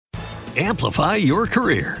Amplify your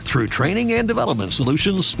career through training and development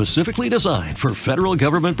solutions specifically designed for federal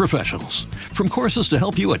government professionals. From courses to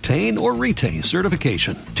help you attain or retain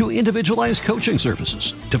certification, to individualized coaching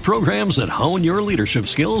services, to programs that hone your leadership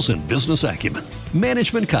skills and business acumen,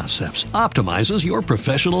 Management Concepts optimizes your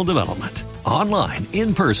professional development. Online,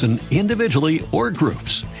 in person, individually, or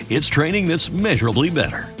groups, it's training that's measurably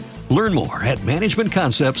better. Learn more at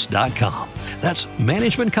managementconcepts.com. That's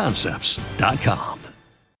managementconcepts.com.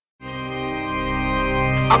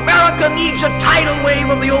 America needs a tidal wave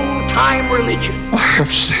of the old-time religion. I have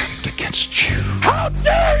sinned against you. How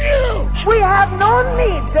dare you! We have no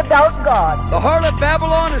need to doubt God. The heart of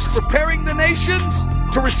Babylon is preparing the nations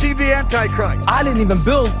to receive the Antichrist. I didn't even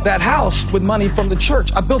build that house with money from the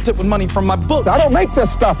church. I built it with money from my book. I don't make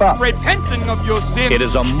this stuff up. Repenting of your sin. It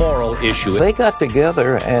is a moral issue. They got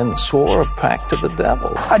together and swore a pact to the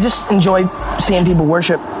devil. I just enjoy seeing people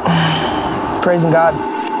worship, praising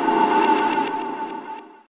God.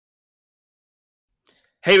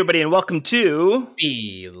 Hey, everybody, and welcome to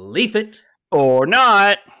Believe It or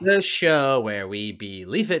Not, the show where we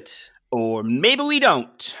believe it, or maybe we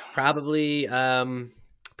don't. Probably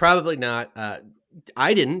not.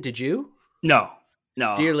 I didn't. Did you? No.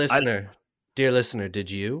 Dear listener,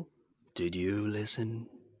 did you? Did you listen?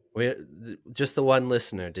 Just the one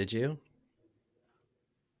listener, did you?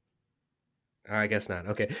 I guess not.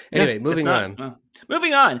 Okay. Anyway, moving on.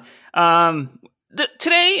 Moving on.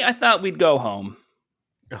 Today, I thought we'd go home.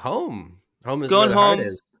 Home is going where the heart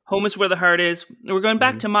is. Home is where the heart is. We're going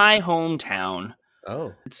back to my hometown.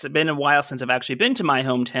 Oh. It's been a while since I've actually been to my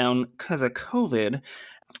hometown because of COVID.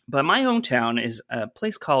 But my hometown is a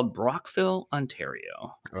place called Brockville,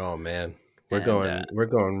 Ontario. Oh man. We're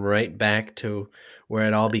going right back to where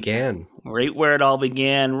it all began. Right where it all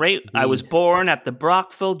began. I was born at the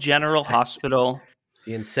Brockville General Hospital.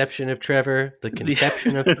 The inception of Trevor, the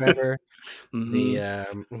conception of Trevor.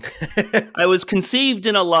 Mm-hmm. I was conceived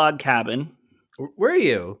in a log cabin. Were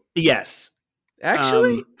you? Yes.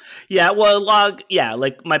 Actually?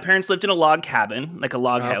 Like my parents lived in a log cabin, like a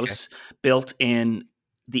log house built in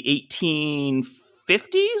the 1850s.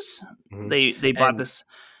 Mm-hmm. They bought this.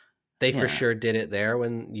 They for sure did it there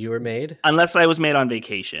when you were made? Unless I was made on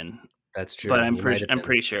vacation. That's true. But I'm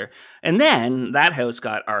pretty sure. And then that house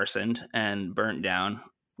got arsoned and burnt down.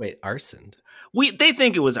 Wait, arsoned? They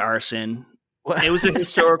think it was arson. What? It was a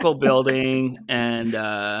historical building, and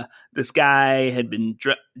this guy had been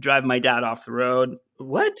driving my dad off the road.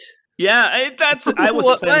 What? Yeah, I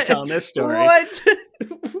wasn't planning on telling this story. What?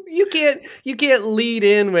 You can't lead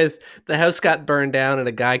in with the house got burned down and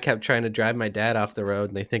a guy kept trying to drive my dad off the road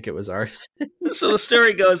and they think it was arson. So the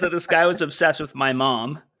story goes that this guy was obsessed with my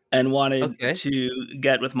mom and wanted to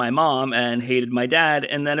get with my mom and hated my dad,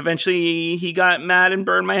 and then eventually he got mad and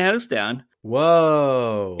burned my house down.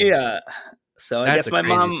 Whoa. Yeah. So I guess my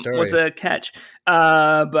mom was a catch.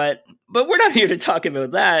 But we're not here to talk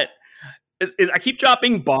about that. I keep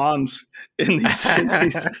dropping bombs in these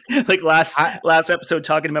like last episode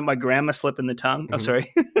talking about my grandma slipping the tongue. Oh,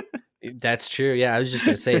 sorry. That's true. Yeah, I was just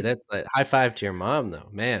going to say that's a high five to your mom, though,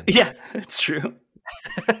 man. Yeah, it's true.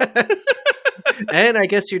 And I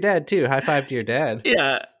guess your dad too. High five to your dad.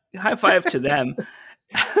 Yeah, high five to them.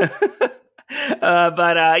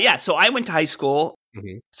 So I went to high school.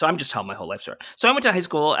 Mm-hmm. So I'm just telling my whole life story. So I went to high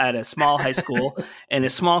school at a small high school in a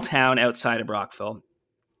small town outside of Brockville.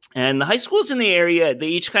 And the high schools in the area, they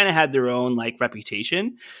each kind of had their own like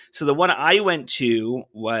reputation. So the one I went to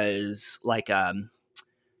was like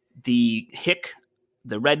the Hick,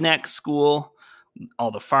 the redneck school.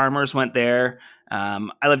 All the farmers went there. I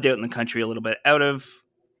lived out in the country a little bit out of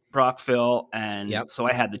Brockville. And so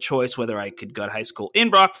I had the choice whether I could go to high school in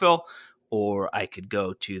Brockville or I could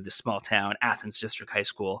go to the small town Athens District High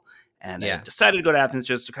School. And I decided to go to Athens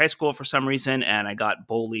District High School for some reason. And I got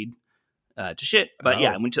bullied to shit. But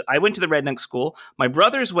I went to the redneck school. My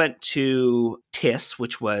brothers went to TIS,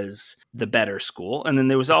 which was the better school. And then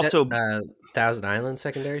there was Thousand Island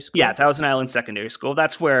Secondary School? Yeah, Thousand Island Secondary School.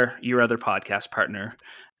 That's where your other podcast partner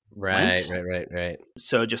Right.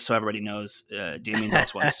 So just so everybody knows, Damien's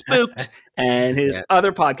also on Spooked, and his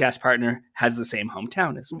other podcast partner has the same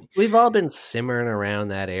hometown as me. We've all been simmering around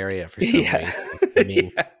that area for some reason. I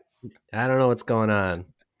mean, I don't know what's going on.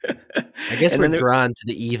 I guess we're drawn to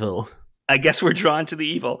the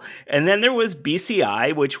evil. And then there was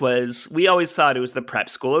BCI, which was, we always thought it was the prep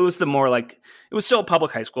school. It was the more like, it was still a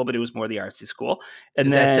public high school, but it was more the artsy school. And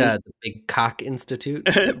Is then that the Big Cock Institute?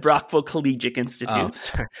 Brockville Collegiate Institute. Oh,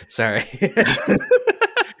 sorry.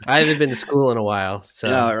 I haven't been to school in a while.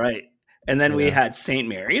 So. All right. And then we had St.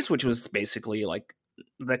 Mary's, which was basically like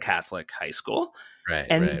the Catholic high school. Right.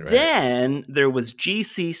 Then there was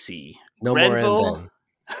GCC. No Grenville. more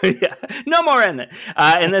Yeah, no more in it.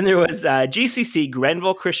 And then there was GCC,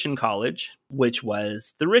 Grenville Christian College, which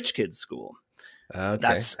was the rich kids' school. Okay.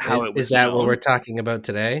 That's how it was. Is that known. what we're talking about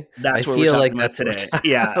today? That's what we're talking about today.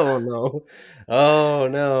 Yeah. Oh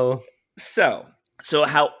no. So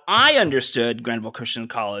how I understood Grenville Christian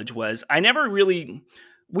College was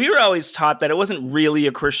we were always taught that it wasn't really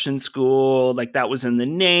a Christian school, like that was in the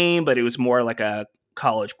name, but it was more like a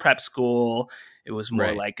college prep school. It was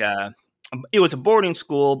more it was a boarding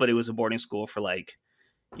school, but it was a boarding school for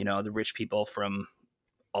the rich people from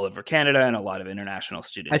all over Canada and a lot of international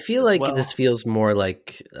students. I feel like this feels more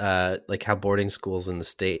like how boarding schools in the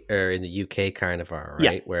State or in the UK kind of are,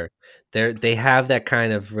 right? Yeah. Where they have that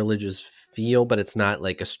kind of religious feel, but it's not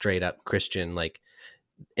like a straight up Christian. Like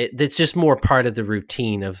it's just more part of the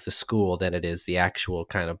routine of the school than it is the actual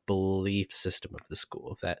kind of belief system of the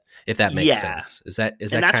school. If that makes sense, is that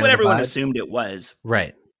and that's what everyone assumed it was,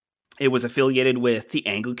 right? It was affiliated with the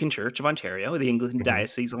Anglican Church of Ontario, the Anglican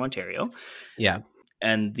Diocese of Ontario. Yeah.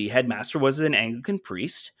 And the headmaster was an Anglican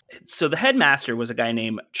priest. So the headmaster was a guy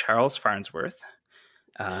named Charles Farnsworth.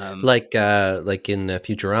 Like in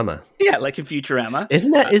Futurama. Yeah, like in Futurama. Is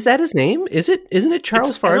that his name? Isn't it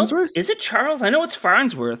Charles Farnsworth? Is it Charles? I know it's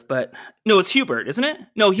Farnsworth, but no, it's Hubert, isn't it?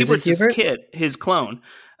 No, Hubert's his kid, his clone.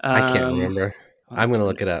 I can't remember. I'm going to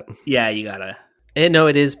look it up. Yeah, you gotta. No,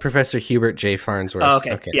 it is Professor Hubert J. Farnsworth. Oh,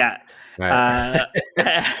 okay. Yeah. Right.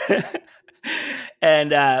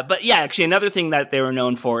 But yeah, actually, another thing that they were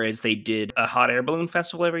known for is they did a hot air balloon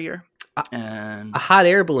festival every year. A hot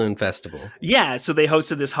air balloon festival. Yeah, so they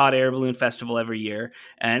hosted this hot air balloon festival every year,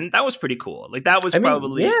 and that was pretty cool. Like that was and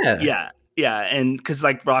because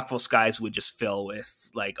like Rockville skies would just fill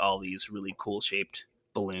with like all these really cool shaped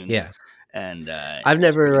balloons. Yeah, and I've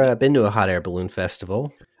never been to a hot air balloon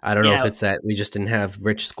festival. I don't know if it's that we just didn't have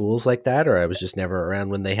rich schools like that, or I was just never around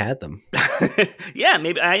when they had them. Yeah,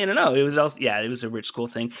 maybe I don't know. It was also it was a rich school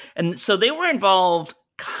thing, and so they were involved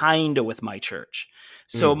kind of with my church.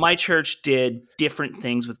 So my church did different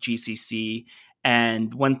things with GCC,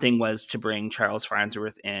 and one thing was to bring Charles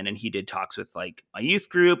Farnsworth in, and he did talks with like my youth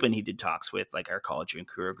group, and he did talks with like our college and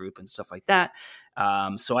career group and stuff like that.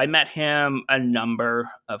 So I met him a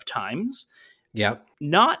number of times. Yeah,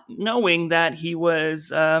 not knowing that he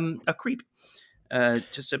was a creep,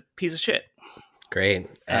 just a piece of shit. Great.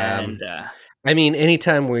 And I mean,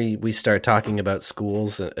 anytime we start talking about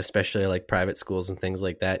schools, especially like private schools and things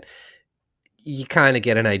like that, you kind of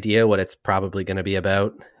get an idea what it's probably going to be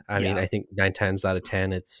about. I mean, I think 9 times out of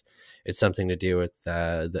 10, it's something to do with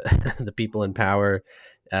the people in power,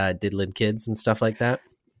 diddling kids and stuff like that.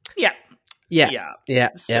 Yeah.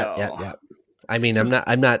 I mean,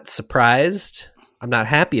 I'm not surprised. I'm not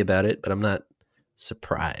happy about it, but I'm not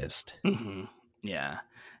surprised. Mm-hmm. Yeah.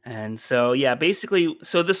 And so, basically,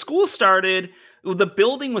 so the school started, the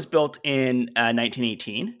building was built in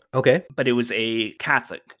 1918. Okay. But it was a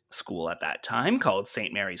Catholic school at that time called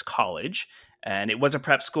St. Mary's College. And it was a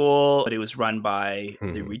prep school, but it was run by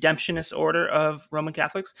the Redemptionist Order of Roman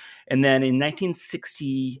Catholics. And then in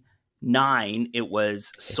 1969, it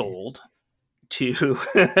was sold to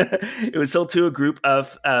a group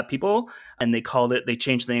of people, and they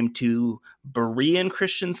changed the name to Berean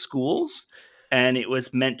Christian Schools. And it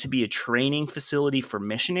was meant to be a training facility for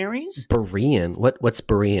missionaries. Berean? What's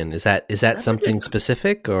Berean? Is that something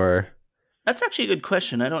specific, or? That's actually a good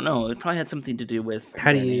question. I don't know. It probably had something to do with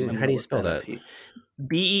how do you spell that?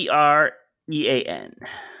 Berean.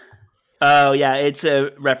 Oh yeah, it's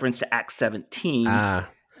a reference to Acts 17.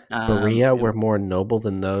 Berea were more noble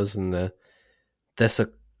than those in the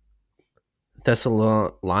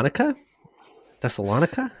Thessalonica?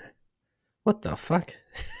 What the fuck?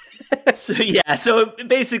 So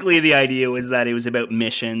basically the idea was that it was about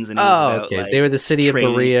missions, and okay. They were the city of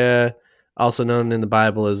Berea, also known in the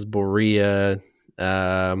Bible as Berea.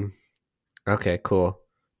 Okay, cool.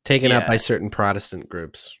 Taken up by certain Protestant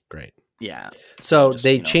groups. Great. Yeah. So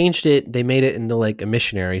they changed it. They made it into like a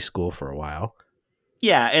missionary school for a while.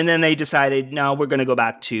 Yeah, and then they decided, no, we're going to go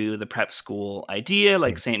back to the prep school idea,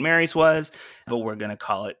 like St. Mary's was, but we're going to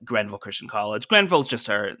call it Grenville Christian College. Grenville's just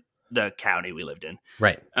the county we lived in.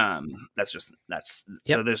 Right.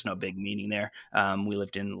 So there's no big meaning there. We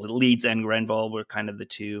lived in Leeds and Grenville were kind of the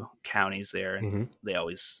two counties there, and they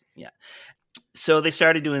always, So they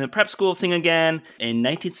started doing the prep school thing again. In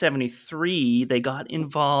 1973, they got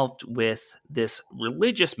involved with this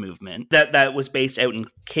religious movement that was based out in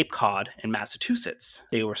Cape Cod in Massachusetts.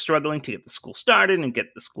 They were struggling to get the school started and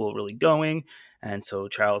get the school really going. And so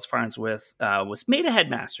Charles Farnsworth was made a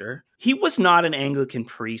headmaster. He was not an Anglican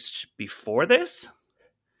priest before this.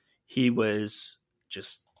 He was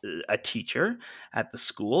just a teacher at the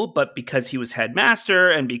school, but because he was headmaster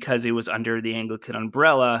and because it was under the Anglican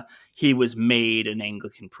umbrella, he was made an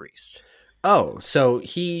Anglican priest. Oh, so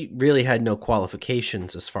he really had no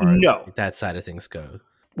qualifications as far as that side of things go.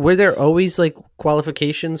 Were there always like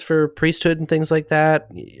qualifications for priesthood and things like that?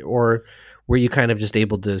 Or were you kind of just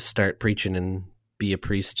able to start preaching and be a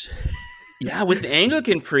priest? Yeah, with the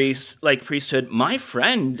Anglican priesthood, my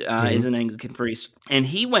friend is an Anglican priest, and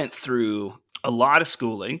he went through a lot of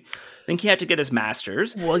schooling. I think he had to get his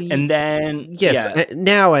master's, and then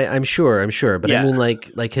now I'm sure, but I mean, like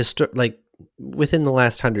within the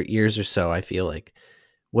last 100 years or so, I feel like,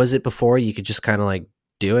 was it before you could just kind of like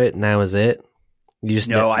do it, and that was it? You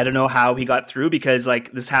just I don't know how he got through, because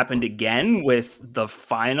like this happened again with the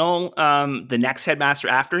final, the next headmaster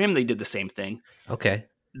after him. They did the same thing. Okay.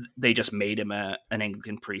 They just made him an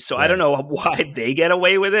Anglican priest. So I don't know why they get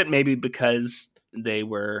away with it. Maybe because they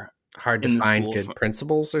were hard to find good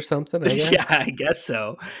principles or something. I guess. Yeah, I guess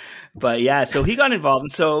so. But yeah, so he got involved.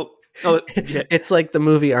 And so it's like the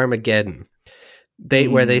movie Armageddon.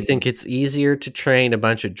 Where they think it's easier to train a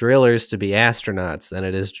bunch of drillers to be astronauts than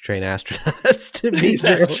it is to train astronauts to be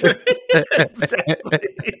drillers. Exactly.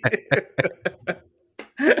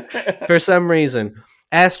 For some reason,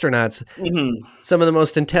 astronauts, some of the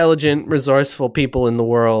most intelligent, resourceful people in the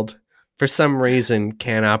world, for some reason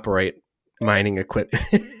can't operate mining equipment.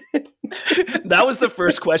 That was the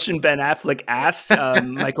first question Ben Affleck asked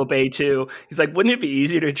Michael Bay too. He's like, wouldn't it be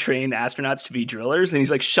easier to train astronauts to be drillers? And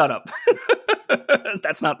he's like, shut up.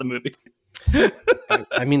 That's not the movie.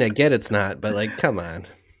 I mean, I get it's not, but like, come on.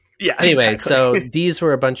 Yeah. Anyway, exactly. So these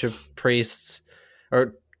were a bunch of priests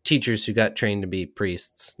or teachers who got trained to be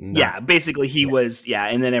priests. Yeah, basically he was,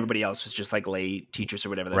 and then everybody else was just like lay teachers or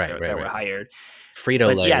whatever that were hired.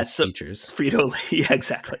 Frito-Lay teachers. Frito-Lay, yeah,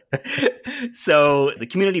 exactly. So the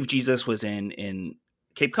Community of Jesus was in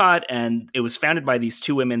Cape Cod, and it was founded by these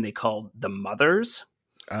two women they called the Mothers.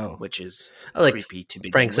 Oh. Which is like creepy to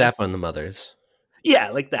begin Frank with. Zappa and the Mothers.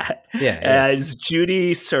 Yeah, like that. Yeah. As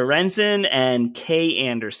Judy Sorensen and Kay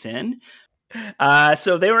Anderson.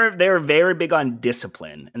 So they were very big on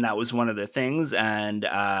discipline, and that was one of the things. And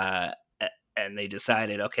they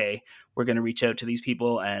decided, okay, we're going to reach out to these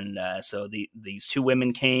people. And so these two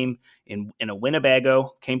women came in a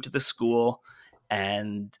Winnebago, came to the school,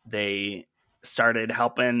 and they started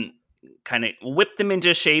helping kind of whip them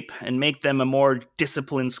into shape and make them a more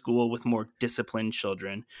disciplined school with more disciplined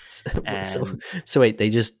children. So wait, they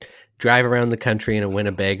just drive around the country in a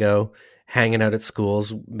Winnebago, hanging out at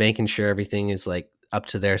schools, making sure everything is like up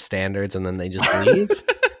to their standards, and then they just leave?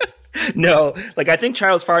 No, like I think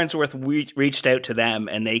Charles Farnsworth reached out to them,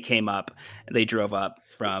 and they came up. They drove up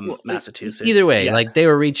from Massachusetts. Either way, like they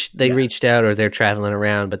reached out, or they're traveling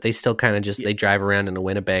around, but they still kind of just they drive around in a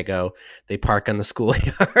Winnebago. They park on the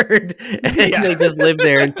schoolyard, and they just live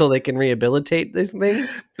there until they can rehabilitate these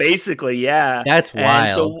things. Basically, yeah, that's wild. And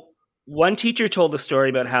so one teacher told a story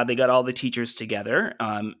about how they got all the teachers together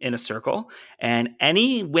in a circle, and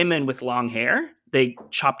any women with long hair, they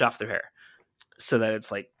chopped off their hair so that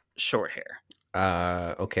it's like short hair.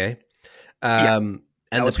 Okay. And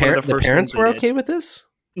the parents were okay with this?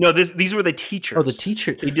 No, these were the teachers. Oh, the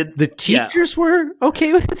teacher. They did. The teachers were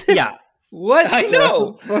okay with it? Yeah. What? I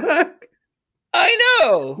know. Fuck? I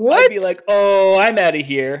know. What? I'd be like, oh, I'm out of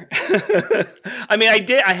here. I mean,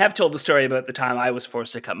 I have told the story about the time I was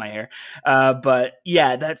forced to cut my hair. But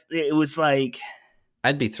yeah, it was like.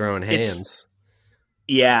 I'd be throwing hands.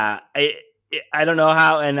 Yeah. I don't know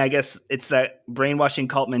how, and I guess it's that brainwashing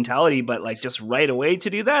cult mentality, but like just right away to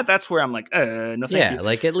do that, that's where I'm like, no thank you. Yeah,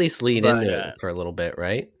 like at least lead into it for a little bit,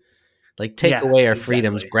 right? Like take away our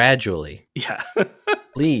freedoms gradually. Yeah.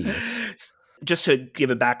 Please. Just to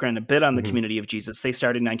give a background a bit on the Community of Jesus, they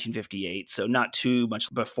started in 1958, so not too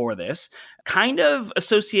much before this. Kind of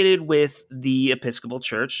associated with the Episcopal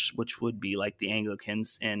Church, which would be like the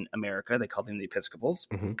Anglicans in America. They call them the Episcopals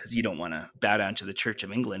because you don't want to bow down to the Church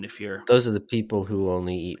of England if you're... Those are the people who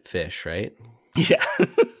only eat fish, right? Yeah.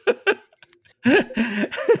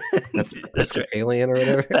 That's right. Alien or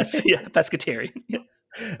whatever? Pescatarian. Yeah.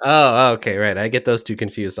 Oh, okay, right. I get those two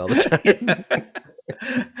confused all the time.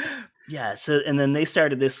 Yeah, so and then they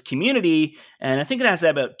started this community, and I think it has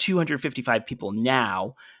about 255 people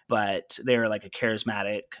now, but they're like a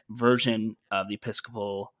charismatic version of the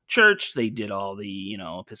Episcopal Church. They did all the,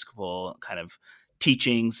 Episcopal kind of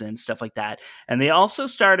teachings and stuff like that. And they also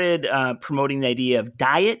started promoting the idea of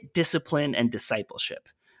diet, discipline, and discipleship.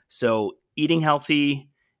 So eating healthy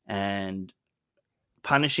and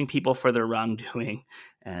punishing people for their wrongdoing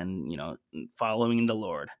and, following the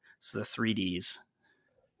Lord. So the 3 Ds.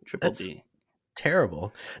 Triple D.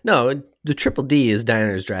 terrible. No, the triple D is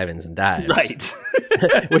diners, drive-ins, and dives. Right.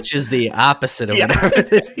 Which is the opposite of whatever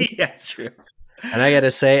this is. Yeah, it's true. And I got to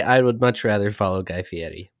say, I would much rather follow Guy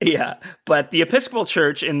Fieri. Yeah, but the Episcopal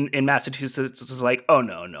Church in Massachusetts was like, oh,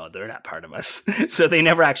 no, they're not part of us. So they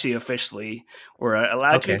never actually officially were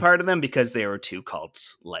allowed to be part of them because they were two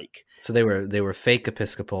cults-like. So they were fake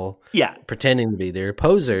Episcopal, pretending to be. They're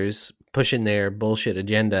posers, pushing their bullshit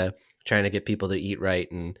agenda, trying to get people to eat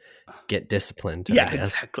right and get disciplined. I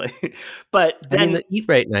guess. Exactly. But then, the eat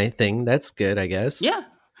right night thing, that's good, I guess. Yeah.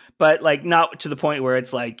 But like not to the point where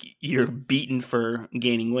it's like you're beaten for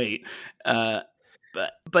gaining weight. But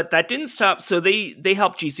that didn't stop. So they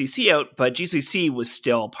helped GCC out, but GCC was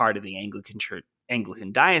still part of the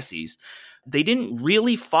Anglican Diocese. They didn't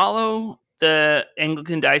really follow the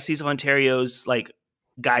Anglican Diocese of Ontario's like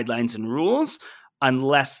guidelines and rules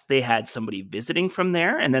unless they had somebody visiting from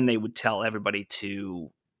there, and then they would tell everybody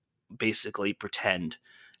to basically pretend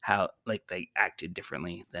how like they acted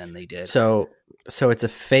differently than they did. So it's a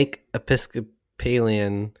fake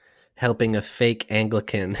Episcopalian helping a fake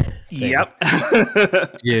Anglican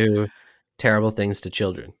do terrible things to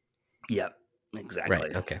children. Yep, exactly.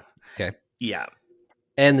 Right. Okay. Yeah.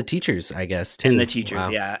 And the teachers, I guess, too. And the teachers,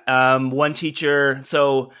 one teacher.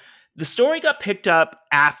 So the story got picked up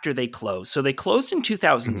after they closed. So they closed in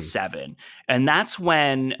 2007. And that's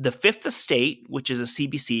when the Fifth Estate, which is a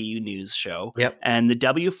CBC News show, and the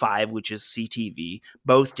W5, which is CTV,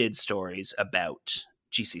 both did stories about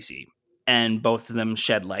GCC. And both of them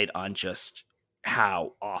shed light on just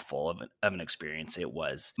how awful of an experience it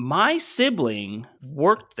was. My sibling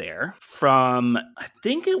worked there from, I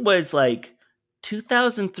think it was like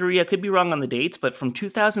 2003. I could be wrong on the dates, but from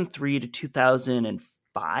 2003 to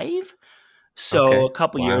 2005. So a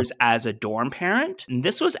couple years as a dorm parent. And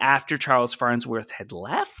this was after Charles Farnsworth had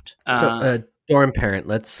left. So dorm parent,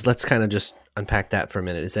 let's kind of just unpack that for a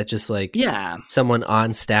minute. Is that just like someone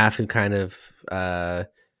on staff who kind of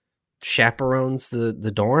chaperones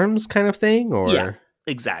the dorms kind of thing? Or yeah,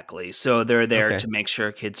 exactly. So they're there to make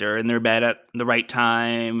sure kids are in their bed at the right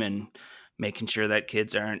time and making sure that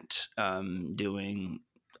kids aren't doing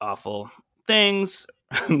awful things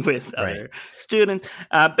with other students.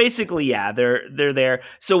 Basically, they're there.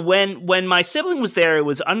 So when my sibling was there, it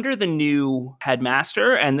was under the new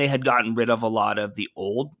headmaster, and they had gotten rid of a lot of the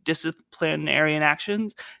old disciplinarian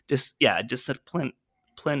actions. Discipline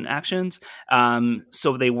actions.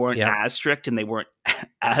 So they weren't as strict and they weren't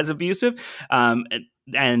as abusive.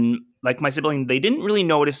 And like my sibling, they didn't really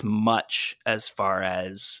notice much as far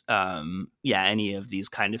as any of these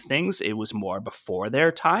kind of things. It was more before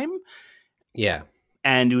their time. Yeah.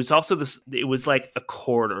 And it was also it was like a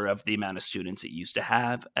quarter of the amount of students it used to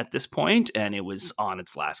have at this point, and it was on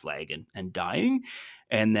its last leg and dying.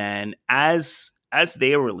 And then as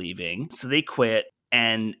they were leaving, so they quit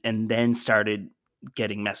and then started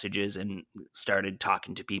getting messages and started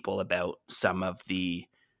talking to people about some of the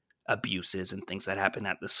abuses and things that happened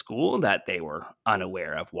at the school that they were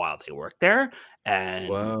unaware of while they worked there, and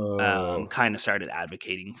kind of started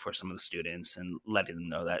advocating for some of the students and letting them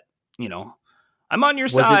know that, I'm on your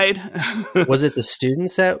side. Was it the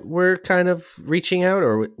students that were kind of reaching out,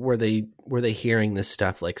 or were they hearing this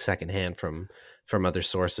stuff like secondhand from other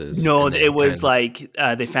sources? No, it was like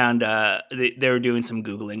they found they were doing some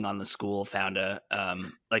Googling on the school, found a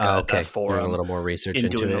forum, doing a little more research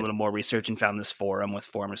into it. A little more research, and found this forum with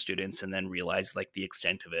former students, and then realized like the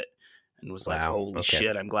extent of it, and was like, holy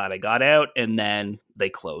shit, I'm glad I got out. And then they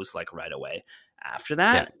closed like right away after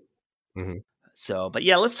that. Yeah. Mm-hmm. So, but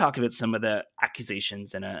yeah, let's talk about some of the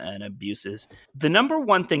accusations and abuses. The number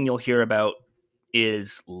one thing you'll hear about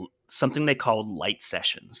is something they call light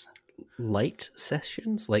sessions. Light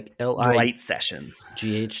sessions? Like light sessions.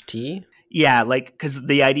 GHT? Yeah, like, because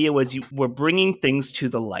the idea was we're bringing things to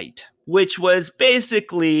the light, which was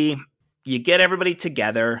basically you get everybody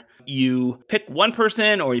together, you pick one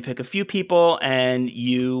person or you pick a few people, and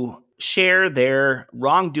you share their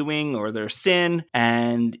wrongdoing or their sin,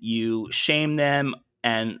 and you shame them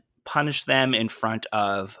and punish them in front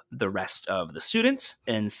of the rest of the students.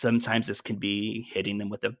 And sometimes this can be hitting them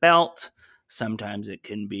with a belt. Sometimes it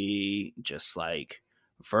can be just like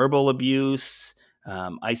verbal abuse,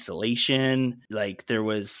 isolation. Like there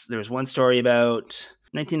was one story about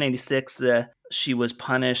 1996 she was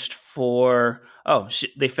punished for,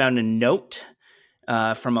 they found a note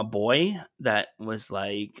from a boy that was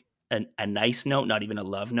like a nice note, not even a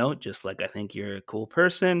love note, just like, I think you're a cool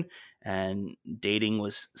person. and dating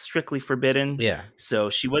was strictly forbidden. Yeah. So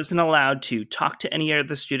she wasn't allowed to talk to any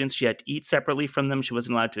other students. She had to eat separately from them. She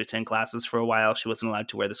wasn't allowed to attend classes for a while. She wasn't allowed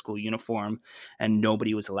to wear the school uniform, and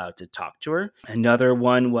nobody was allowed to talk to her. Another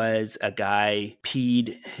one was a guy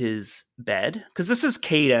peed his bed, because this is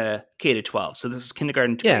K to 12. So this is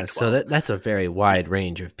kindergarten to Yeah, K-12. so that's a very wide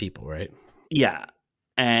range of people, right? Yeah.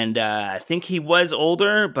 And I think he was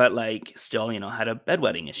older, but like still, had a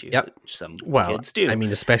bedwetting issue. Yep. Which some Well, kids do. I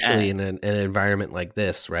mean, especially in an environment like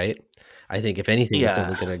this, right? I think if anything, it's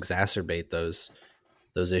only going to exacerbate those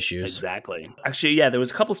issues. Exactly. Actually, yeah, there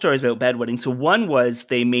was a couple stories about bedwetting. So one was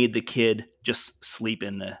they made the kid just sleep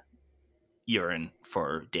in the urine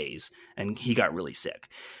for days, and he got really sick.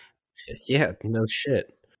 Yeah, no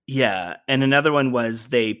shit. Yeah, and another one was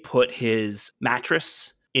they put his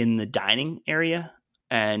mattress in the dining area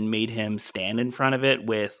and made him stand in front of it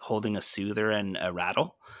with holding a soother and a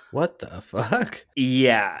rattle. What the fuck?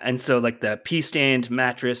 Yeah, and so like the pee stand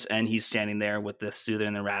mattress, and he's standing there with the soother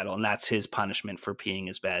and the rattle, and that's his punishment for peeing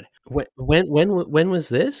his bed. When was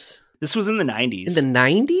this? This was in the 90s. In the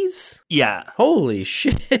 90s? Yeah. Holy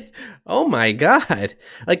shit. Oh my god.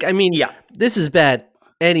 Like, I mean, yeah, this is bad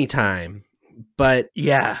anytime, but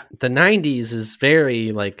yeah, the 90s is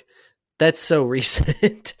very like, that's so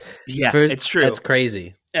recent. Yeah, it's true. That's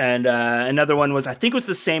crazy. And another one was, I think it was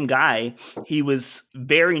the same guy. He was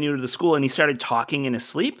very new to the school, and he started talking in his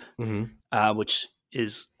sleep, which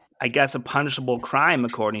is, I guess, a punishable crime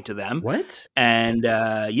according to them. What? And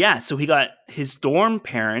so he got his dorm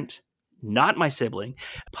parent, not my sibling,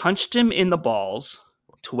 punched him in the balls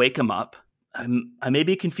to wake him up. I may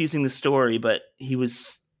be confusing the story, but he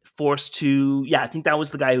was forced to, I think that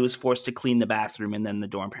was the guy who was forced to clean the bathroom, and then the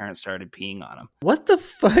dorm parents started peeing on him. What the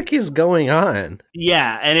fuck is going on?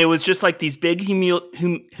 Yeah, and it was just like these big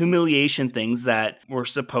humiliation things that were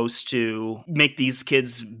supposed to make these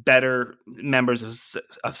kids better members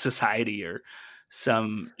of society or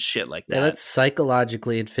some shit like that. Yeah, let's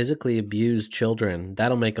psychologically and physically abuse children.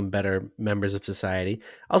 That'll make them better members of society.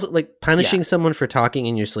 Also, like punishing someone for talking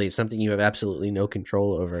in your sleep, something you have absolutely no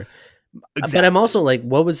control over. Exactly. But I'm also like,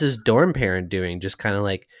 what was his dorm parent doing? Just kind of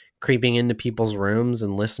like creeping into people's rooms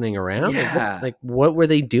and listening around? Yeah. Like what were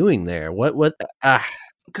they doing there? What?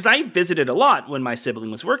 Because I visited a lot when my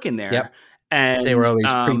sibling was working there. Yep. And they were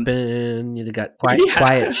always creeping. You got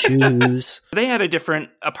quiet shoes. They had a different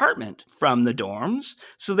apartment from the dorms,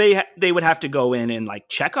 so they would have to go in and like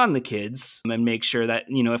check on the kids and make sure that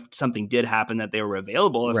if something did happen that they were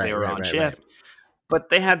available if they were on shift. Right. But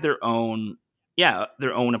they had their own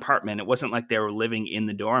apartment. It wasn't like they were living in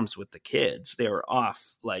the dorms with the kids. They were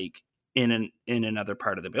off like in another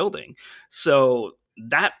part of the building. So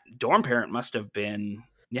that dorm parent must have been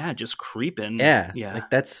just creeping. Yeah. Like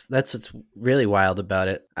that's what's really wild about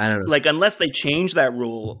it. I don't know. Like unless they changed that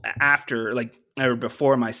rule after or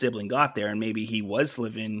before my sibling got there, and maybe he was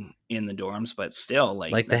living in the dorms, but still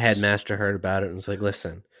like the headmaster heard about it and was like,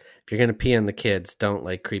 listen, if you're gonna pee on the kids, don't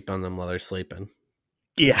like creep on them while they're sleeping.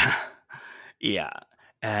 Yeah. Yeah.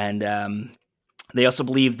 And they also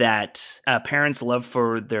believe that parents' love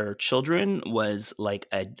for their children was like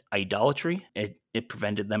idolatry. It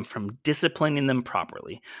prevented them from disciplining them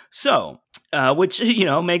properly. So, which,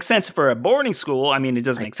 makes sense for a boarding school. I mean, it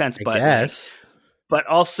doesn't make sense, but yes. But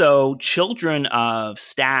also children of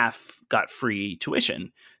staff got free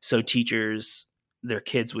tuition. So teachers, their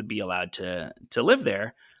kids would be allowed to live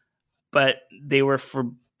there, but they were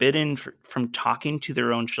forbidden from talking to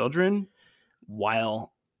their own children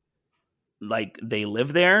while they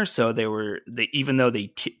live there. So even though they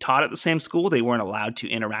taught at the same school, they weren't allowed to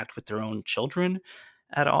interact with their own children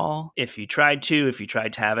at all. If you tried to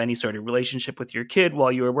have any sort of relationship with your kid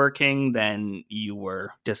while you were working, then you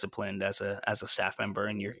were disciplined as a staff member,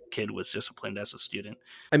 and your kid was disciplined as a student.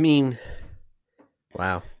 I mean,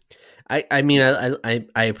 wow. I mean,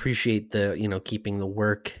 I appreciate the, keeping the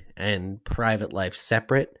work and private life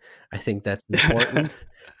separate. I think that's important.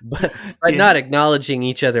 But not acknowledging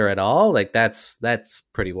each other at all, like that's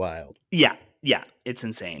pretty wild. Yeah, it's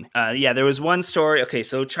insane. There was one story. Okay,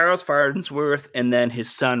 so Charles Farnsworth and then his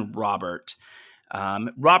son Robert.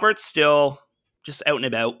 Robert's still just out and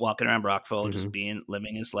about, walking around Brockville, just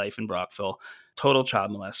living his life in Brockville. Total child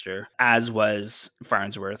molester, as was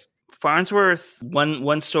Farnsworth.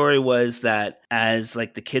 One story was that as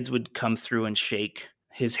the kids would come through and shake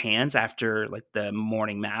his hands after the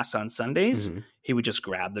morning mass on Sundays, he would just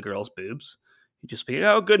grab the girls' boobs. He'd just be,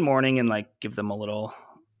 "Oh, good morning," and give them a little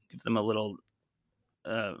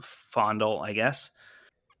fondle, I guess.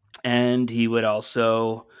 And he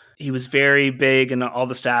was very big, and a lot of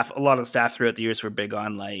the staff throughout the years were big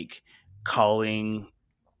on calling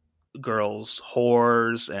girls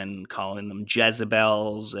whores and calling them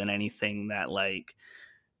Jezebels and anything that, like,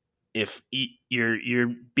 if you're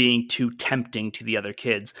being too tempting to the other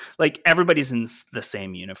kids, like, everybody's in the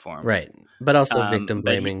same uniform, right? But also victim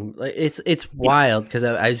blaming. It's wild, because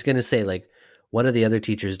I was going to say, like, what are the other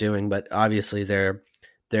teachers doing? But obviously they're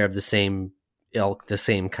of the same ilk, the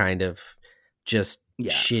same kind of just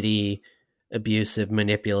shitty, abusive,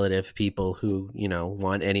 manipulative people who, you know,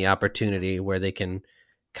 want any opportunity where they can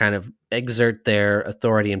kind of exert their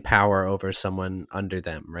authority and power over someone under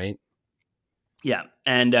them, right? Yeah.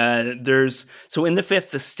 And so in the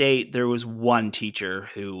Fifth Estate, there was one teacher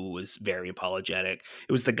who was very apologetic.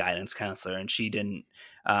 It was the guidance counselor, and she didn't,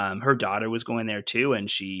 her daughter was going there too.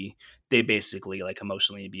 And they basically, like,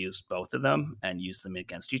 emotionally abused both of them and used them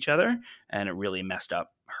against each other. And it really messed up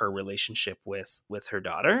her relationship with her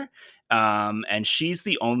daughter. And she's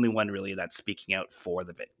the only one really that's speaking out for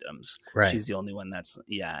the victims. Right. She's the only one that's,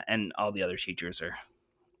 and all the other teachers are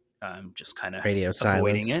just kind of radio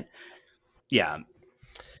avoiding silence. it. Yeah.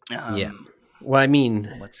 Well, I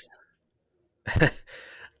mean,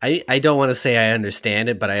 I don't want to say I understand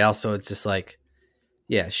it, but I also, it's just like,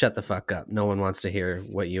 yeah, shut the fuck up. No one wants to hear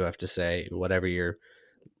what you have to say, whatever your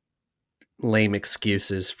lame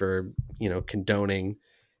excuses for, you know, condoning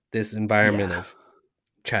this environment of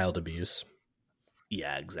child abuse.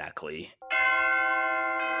 Yeah, exactly.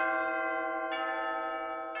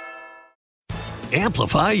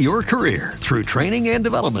 Amplify your career through training and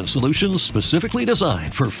development solutions specifically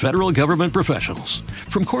designed for federal government professionals.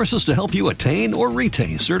 From courses to help you attain or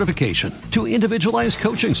retain certification, to individualized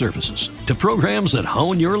coaching services, to programs that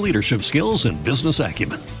hone your leadership skills and business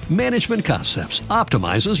acumen, Management Concepts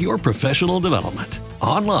optimizes your professional development.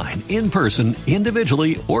 Online, in person,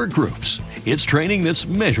 individually, or groups, it's training that's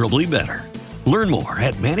measurably better. Learn more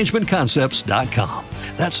at managementconcepts.com.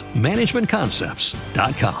 That's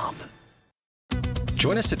managementconcepts.com.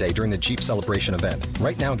 Join us today during the Jeep Celebration event.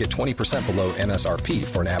 Right now, get 20% below MSRP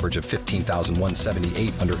for an average of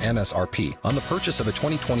 $15,178 under MSRP on the purchase of a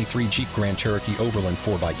 2023 Jeep Grand Cherokee Overland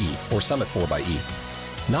 4xE or Summit 4xE.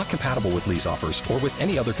 Not compatible with lease offers or with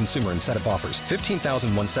any other consumer incentive offers.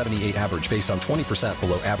 $15,178 average based on 20%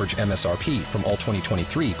 below average MSRP from all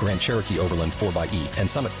 2023 Grand Cherokee Overland 4xE and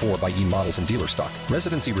Summit 4xE models in dealer stock.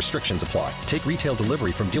 Residency restrictions apply. Take retail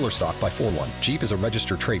delivery from dealer stock by 4/1. Jeep is a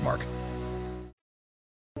registered trademark.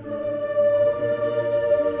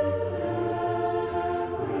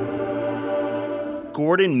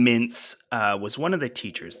 Gordon Mintz was one of the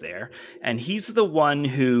teachers there, and he's the one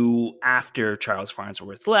who, after Charles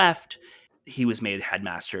Farnsworth left, he was made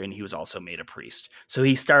headmaster, and he was also made a priest. So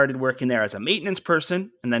he started working there as a maintenance person,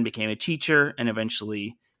 and then became a teacher, and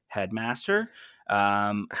eventually headmaster.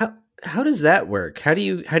 How does that work? How do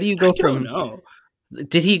you go from? I don't know.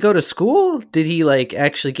 Did he go to school? Did he, like,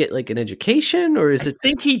 actually get, like, an education, or is it? I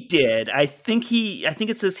think he did. I think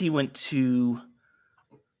it says he went to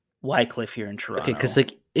Wycliffe here in Toronto. Okay, because,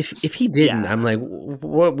 like, if he didn't, I'm like,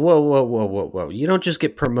 whoa. You don't just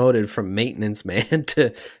get promoted from maintenance man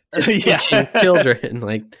to teaching children.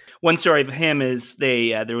 Like, one story of him is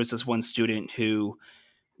there was this one student who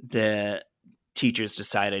the teachers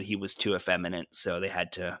decided he was too effeminate, so they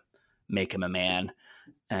had to make him a man.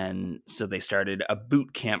 And so they started a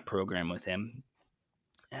boot camp program with him,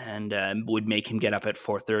 and would make him get up at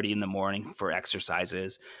 4:30 in the morning for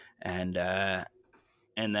exercises, and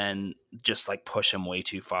then just, like, push him way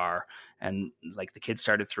too far. And, like, the kids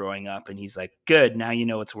started throwing up, and he's like, good, now you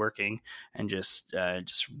know it's working. And just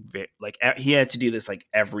like, he had to do this, like,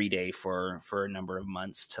 every day for a number of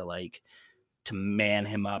months to man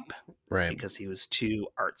him up. Right. Because he was too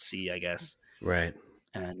artsy, I guess. Right.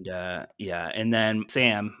 And and then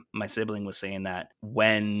Sam, my sibling, was saying that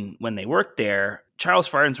when they worked there, Charles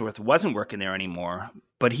Farnsworth wasn't working there anymore,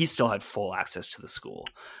 but he still had full access to the school.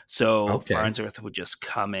 So Farnsworth would just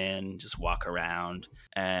come in, just walk around,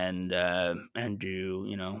 and do,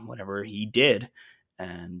 you know, whatever he did.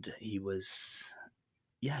 And he was,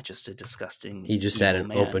 just a disgusting. He just had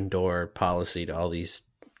an open door policy to all these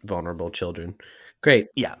vulnerable children. Great.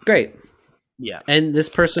 Yeah. And this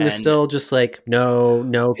person is still just like,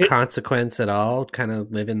 no consequence at all, kind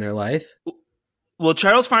of living their life. Well,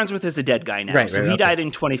 Charles Farnsworth is a dead guy now. Right, he died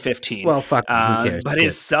in 2015. Well, fuck, who cares? But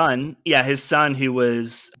his son, who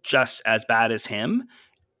was just as bad as him,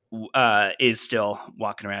 is still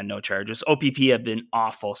walking around, no charges. OPP have been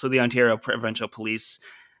awful. So the Ontario Provincial Police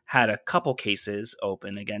had a couple cases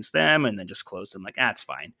open against them and then just closed them. Like, it's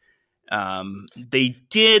fine.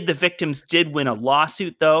 The victims did win a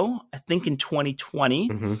lawsuit, though, I think in 2020.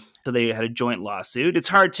 Mm-hmm. So they had a joint lawsuit. It's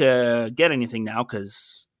hard to get anything now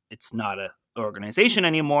because it's not a organization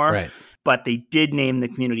anymore. Right. But they did name the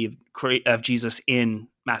community of Jesus in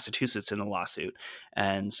Massachusetts in the lawsuit.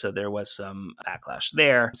 And so there was some backlash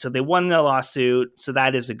there. So they won the lawsuit. So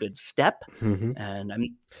that is a good step. Mm-hmm.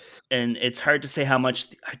 And it's hard to say how much.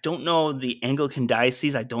 I don't know the Anglican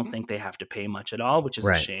diocese. I don't think they have to pay much at all, which is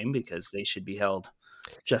a shame because they should be held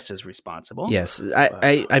just as responsible. Yes.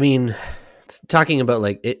 I mean, talking about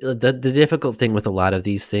like the difficult thing with a lot of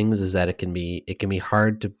these things is that it can be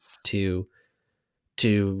hard to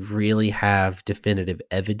really have definitive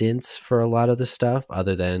evidence for a lot of the stuff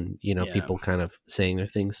other than, people kind of saying their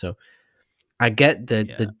things. So I get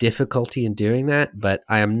the difficulty in doing that, but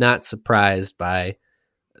I am not surprised by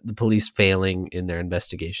the police failing in their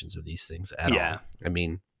investigations of these things at all. I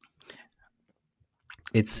mean,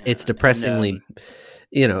 it's depressingly,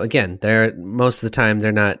 again, they're most of the time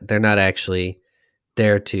they're not actually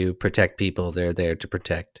there to protect people. They're there to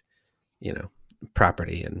protect,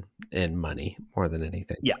 property and money more than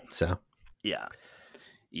anything. Yeah. So.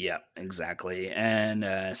 Yeah, exactly.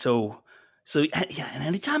 And so and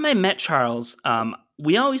anytime I met Charles,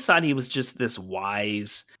 we always thought he was just this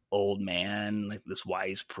wise old man, like this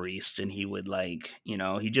wise priest, and he would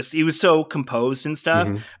he was so composed and stuff.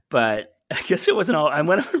 Mm-hmm. But I guess it wasn't all. I'm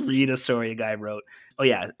going to read a story a guy wrote. Oh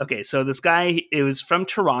yeah, okay. So this guy, it was from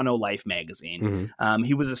Toronto Life magazine. Mm-hmm.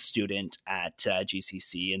 He was a student at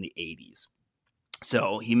GCC in the 80s.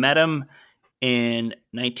 So he met him in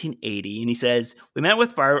 1980, and he says, we met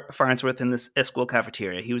with Farnsworth in this school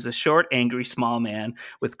cafeteria. He was a short, angry, small man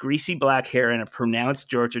with greasy black hair and a pronounced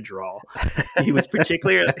Georgia drawl. He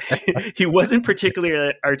wasn't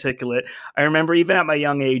particularly articulate. I remember even at my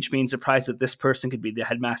young age being surprised that this person could be the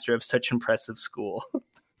headmaster of such impressive school.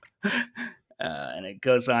 And it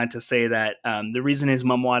goes on to say that the reason his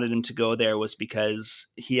mom wanted him to go there was because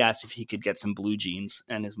he asked if he could get some blue jeans,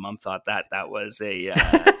 and his mom thought that was a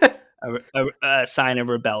sign of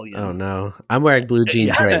rebellion. Oh no, I'm wearing blue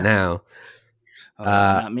jeans right now.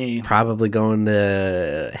 Not me. Probably going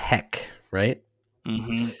to heck, right?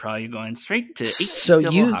 Mm-hmm. Probably going straight to. So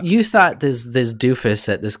you thought this doofus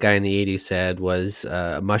that this guy in the 80s said was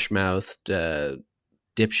a mush-mouthed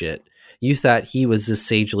dipshit. You thought he was this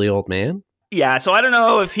sagely old man? Yeah. So I don't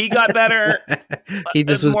know if he got better. He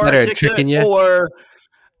just was better at tricking you, Or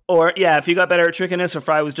if you got better at tricking us, or if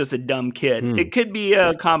I was just a dumb kid. It could be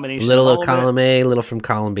a combination. Little of column A, little from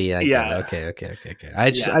column B. Okay.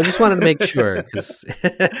 I just wanted to make sure.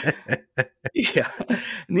 Yeah.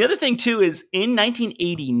 And the other thing too is in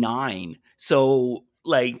 1989. So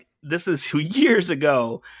this is years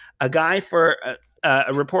ago. A guy for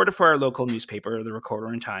a reporter for our local newspaper, the Recorder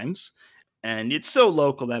and Times, and it's so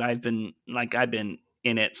local that I've been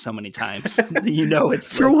in it so many times.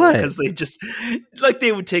 It's for what? Because they just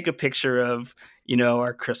they would take a picture of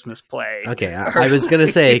our Christmas play. Okay, I was gonna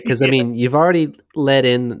say because you've already led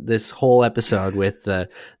in this whole episode with the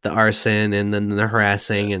arson and then the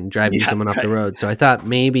harassing and driving someone off the road. So I thought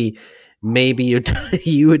maybe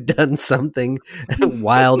you had done something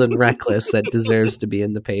wild and reckless that deserves to be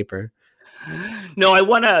in the paper. No, I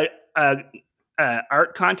won a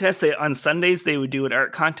art contest. On Sundays they would do an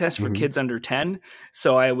art contest for kids under 10.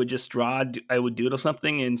 So I would just I would doodle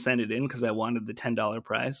something and send it in because I wanted the $10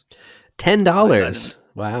 prize. $10. So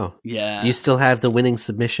wow. Yeah. Do you still have the winning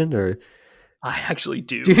submission, or? I actually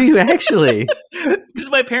do. Do you actually?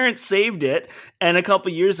 Because my parents saved it, and a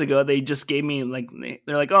couple years ago they just gave me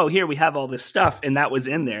they're like, oh, here we have all this stuff, and that was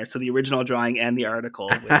in there. So the original drawing and the article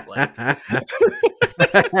with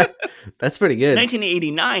That's pretty good.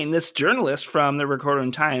 1989, this journalist from the Recorder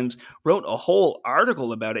and Times wrote a whole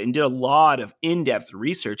article about it and did a lot of in-depth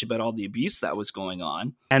research about all the abuse that was going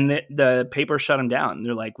on. And the paper shut him down.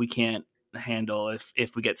 They're like, we can't handle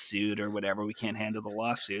if we get sued or whatever, we can't handle the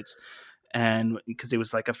lawsuits. And because it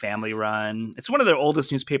was a family run, it's one of their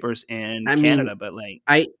oldest newspapers in Canada. But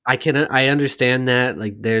I understand that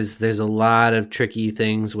there's a lot of tricky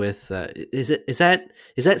things with is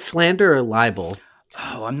that slander or libel?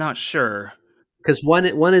 Oh, I'm not sure. Because one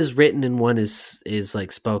is written and one is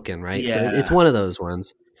spoken, right? Yeah. So it's one of those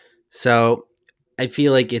ones. So I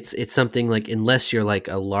feel like it's something unless you're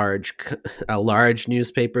a large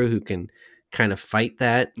newspaper who can kind of fight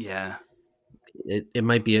that. Yeah. It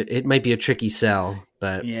might be a tricky sell,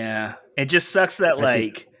 but yeah, it just sucks that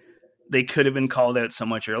they could have been called out so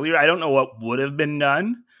much earlier. I don't know what would have been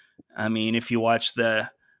done. If you watch the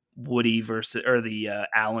Woody the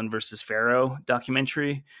Allen versus Pharaoh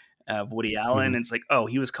documentary of Woody Allen, it's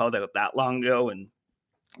he was called out that long ago and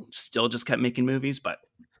still just kept making movies. But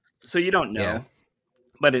so you don't know. Yeah.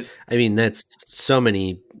 But that's so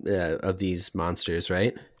many of these monsters,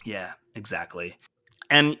 right? Yeah, exactly.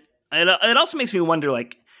 And it also makes me wonder,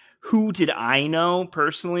 who did I know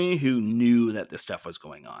personally who knew that this stuff was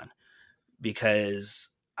going on? Because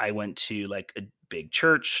I went to like a big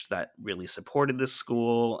church that really supported this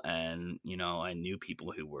school, and I knew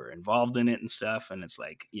people who were involved in it and stuff, and it's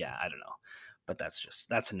like, yeah, I don't know, but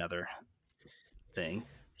that's another thing.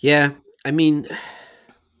 Yeah, I mean,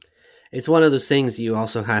 it's one of those things you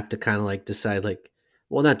also have to kind of like decide, like,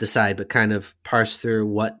 well, not decide, but kind of parse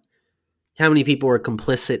through how many people were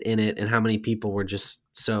complicit in it and how many people were just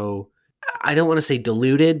so, I don't want to say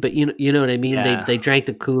diluted, but you know what I mean? Yeah. They drank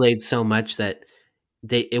the Kool-Aid so much that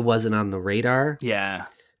it wasn't on the radar. Yeah.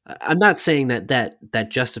 I'm not saying that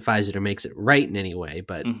justifies it or makes it right in any way,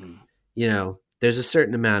 but there's a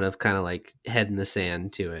certain amount of kind of like head in the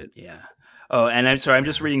sand to it. Yeah. Oh, and I'm sorry, I'm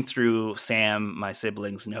just reading through Sam, my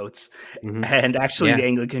sibling's notes, and actually the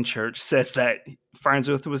Anglican Church says that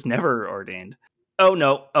Farnsworth was never ordained. Oh,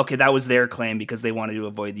 no. Okay, that was their claim because they wanted to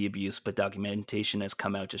avoid the abuse, but documentation has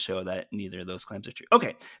come out to show that neither of those claims are true.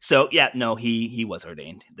 Okay, so yeah, no, he was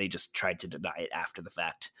ordained. They just tried to deny it after the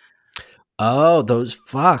fact. Oh, those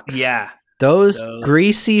fucks. Yeah. Those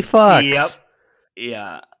greasy fucks. Yep.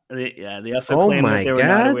 Yeah. They also claim that they were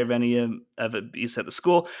not aware of any of abuse at the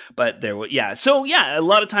school, but there were, So, a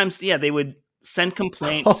lot of times, they would send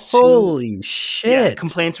complaints. Holy shit. Yeah,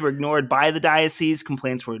 complaints were ignored by the diocese.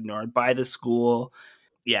 Complaints were ignored by the school.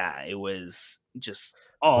 Yeah, it was just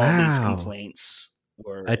all these complaints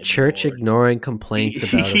were a church ignoring complaints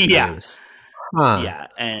about abuse. Yeah.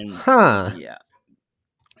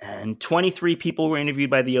 And 23 people were interviewed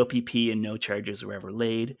by the OPP and no charges were ever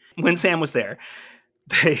laid. When Sam was there,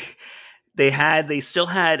 they still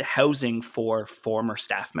had housing for former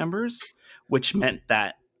staff members, which meant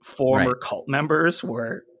that former cult members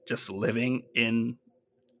were just living in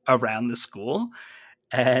around the school.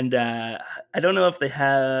 And I don't know if they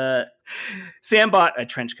had. Sam bought a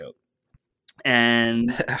trench coat,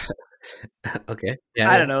 and okay,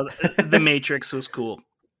 I don't know. The Matrix was cool.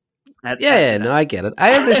 No, I get it.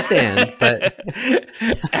 I understand, but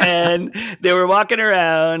and they were walking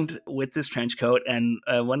around with this trench coat, and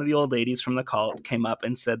one of the old ladies from the cult came up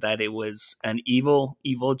and said that it was an evil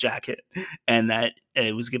jacket, and that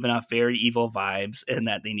it was giving off very evil vibes, and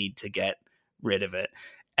that they need to get rid of it.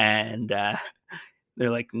 And they're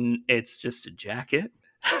like, "It's just a jacket.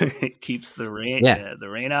 It keeps the rain, the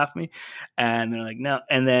rain off me." And they're like, "No."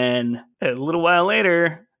 And then a little while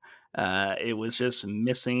later, it was just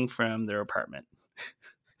missing from their apartment.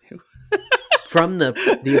 From the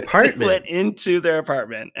apartment? Went into their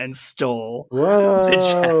apartment and stole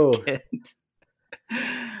the jacket.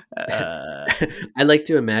 I like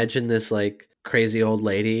to imagine this like crazy old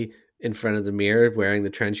lady in front of the mirror wearing the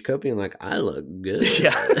trench coat being like, I look good.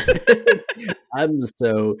 Yeah. I'm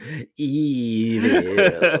so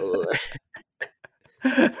evil.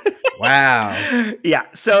 Wow. Yeah.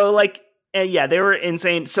 So like, they were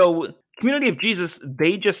insane. So Community of Jesus,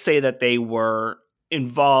 they just say that they were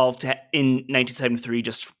involved in 1973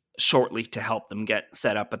 just shortly to help them get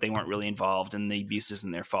set up, but they weren't really involved and the abuse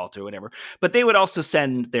isn't their fault or whatever. But they would also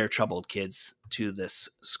send their troubled kids to this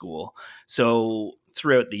school. So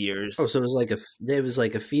throughout the years. Oh, so it was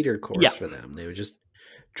like a feeder course for them. They would just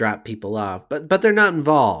drop people off, but they're not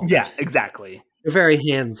involved. Yeah, exactly. They're very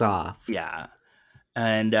hands off. Yeah.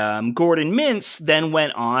 And Gordon Mintz then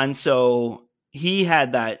went on. So he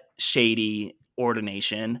had that shady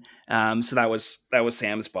ordination. So that was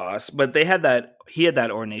Sam's boss, but he had that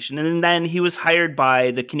ordination. And then he was hired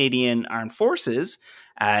by the Canadian Armed Forces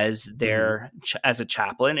as as a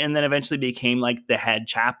chaplain, and then eventually became like the head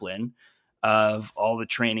chaplain of all the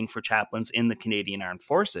training for chaplains in the Canadian Armed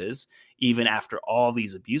Forces, even after all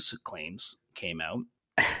these abuse claims came out.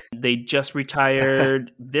 They just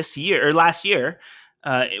retired last year.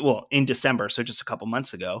 In December, so just a couple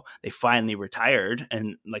months ago, they finally retired.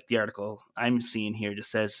 And like the article I'm seeing here just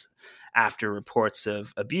says after reports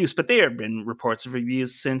of abuse, but there have been reports of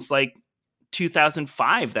abuse since like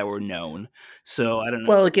 2005 that were known. So I don't know.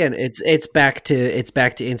 Well, again, it's back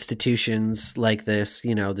to institutions like this,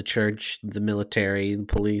 the church, the military, the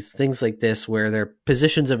police, things like this, where they're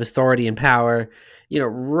positions of authority and power,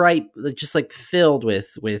 just like filled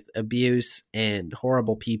with abuse and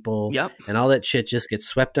horrible people. Yep. And all that shit just gets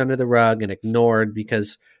swept under the rug and ignored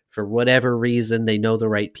because for whatever reason they know the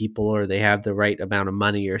right people or they have the right amount of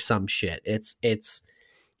money or some shit. It's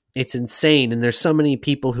insane. And there's so many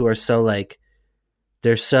people who are so like,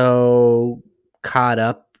 they're so caught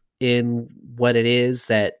up in what it is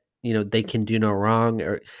that, they can do no wrong,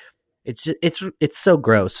 or it's so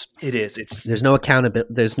gross. It is. There's no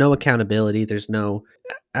accountability. There's no,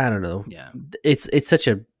 I don't know. Yeah. It's such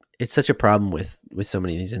a problem with so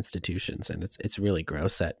many of these institutions, and it's really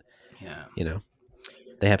gross that,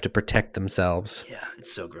 They have to protect themselves. Yeah,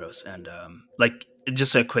 it's so gross. And like,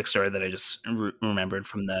 just a quick story that I just remembered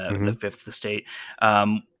from the Fifth Estate.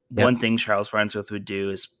 One thing Charles Farnsworth would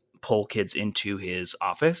do is pull kids into his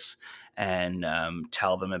office and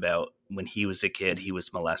tell them about when he was a kid, he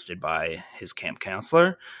was molested by his camp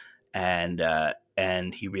counselor.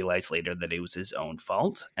 And he realized later that it was his own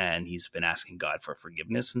fault. And he's been asking God for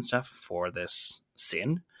forgiveness and stuff for this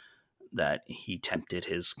sin that he tempted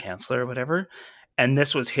his counselor or whatever. And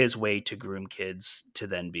this was his way to groom kids to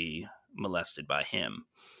then be molested by him.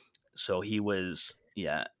 So he was,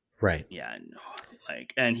 right. Yeah.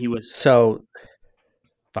 Like, and he was. So,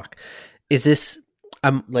 fuck. Is this,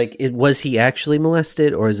 was he actually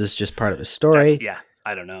molested, or is this just part of his story?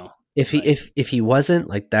 I don't know. If he wasn't,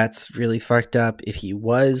 like, that's really fucked up. If he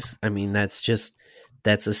was, I mean, that's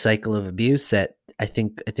a cycle of abuse that I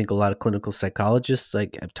think a lot of clinical psychologists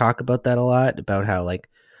have talked about that a lot, about how like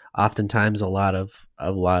oftentimes a lot of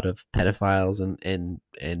pedophiles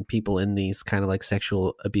and people in these kind of like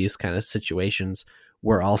sexual abuse kind of situations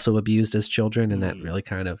were also abused as children, and that really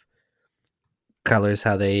kind of colors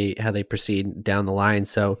how they proceed down the line.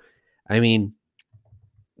 So, I mean,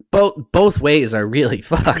 both ways are really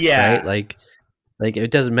fucked, right? Like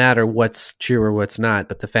it doesn't matter what's true or what's not,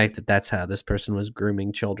 but the fact that that's how this person was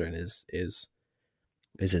grooming children is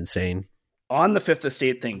insane. On the Fifth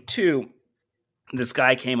Estate thing too, this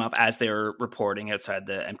guy came up as they were reporting outside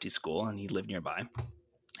the empty school, and he lived nearby,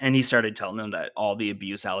 and he started telling them that all the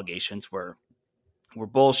abuse allegations were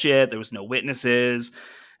bullshit. There was no witnesses.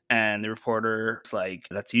 And the reporter's like,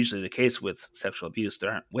 that's usually the case with sexual abuse.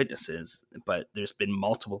 There aren't witnesses, but there's been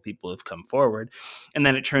multiple people who've come forward. And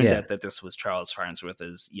then it turns out that this was Charles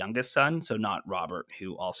Farnsworth's youngest son. So not Robert,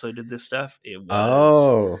 who also did this stuff. It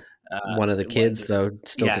was one of the kids, though,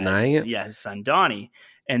 still denying it. Yeah, his son, Donnie.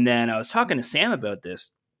 And then I was talking to Sam about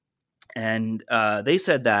this, and they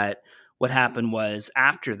said that what happened was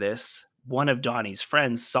after this, one of Donnie's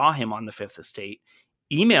friends saw him on the Fifth Estate,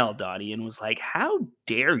 emailed Donnie and was like, how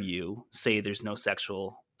dare you say there's no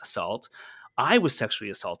sexual assault? I was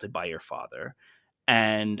sexually assaulted by your father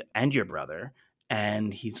and your brother.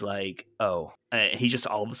 And he's like, he just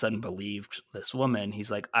all of a sudden believed this woman.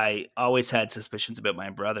 He's like, I always had suspicions about my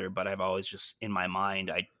brother, but I've always just, in my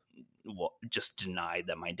mind, I just denied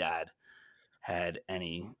that my dad had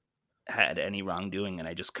any wrongdoing, and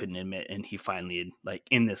I just couldn't admit. And he finally, like,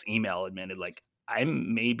 in this email admitted, like, I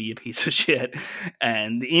may be a piece of shit.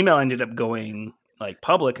 And the email ended up going like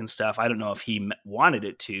public and stuff. I don't know if he wanted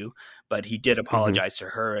it to, but he did apologize to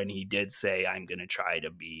her, and he did say, I'm going to try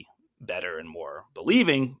to be better and more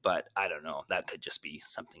believing, but I don't know. That could just be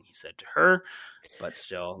something he said to her, but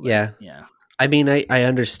still. Yeah. I mean, I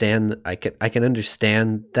understand. I can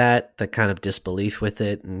understand that, the kind of disbelief with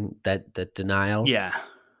it and that denial. Yeah.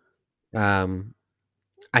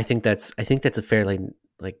 I think that's a fairly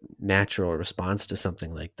like natural response to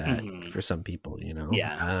something like that for some people, you know?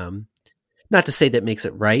 Yeah. Not to say that makes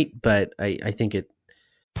it right, but I think it.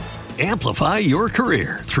 Amplify your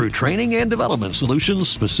career through training and development solutions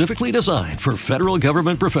specifically designed for federal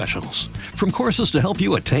government professionals. From courses to help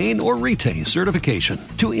you attain or retain certification,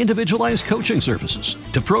 to individualized coaching services,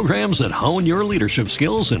 to programs that hone your leadership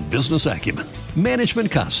skills and business acumen, Management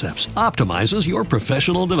Concepts optimizes your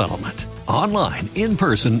professional development. Online, in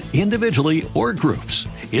person, individually, or groups,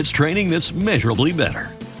 it's training that's measurably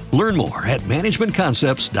better. Learn more at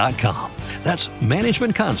managementconcepts.com. That's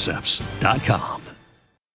managementconcepts.com.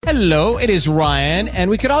 Hello, it is Ryan, and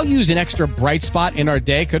we could all use an extra bright spot in our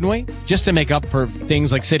day, couldn't we? Just to make up for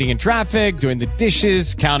things like sitting in traffic, doing the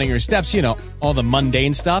dishes, counting your steps, you know, all the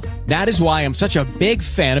mundane stuff. That is why I'm such a big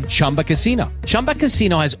fan of Chumba Casino. Chumba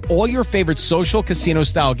Casino has all your favorite social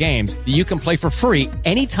casino-style games that you can play for free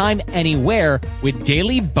anytime, anywhere with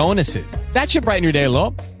daily bonuses. That should brighten your day a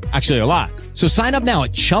little. Actually, a lot. So sign up now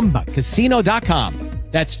at ChumbaCasino.com.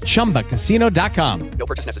 That's ChumbaCasino.com. No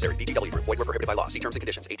purchase necessary. VGW Group. Void where prohibited by law. See terms and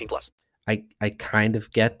conditions. 18+. I kind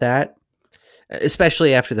of get that,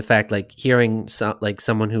 especially after the fact, like hearing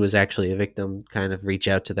someone who was actually a victim kind of reach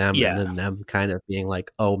out to them, and then them kind of being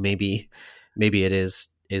like, oh, maybe it is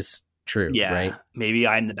true, right? Maybe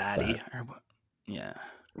I'm the baddie.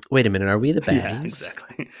 Wait a minute, are we the baddies? Yeah,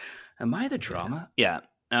 exactly. Am I the drama? Yeah.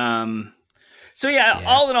 So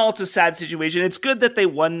all in all, it's a sad situation. It's good that they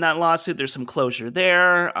won that lawsuit. There's some closure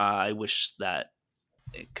there. I wish that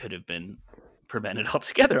it could have been prevented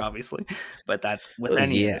altogether, obviously, but that's with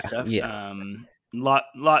any of this stuff. I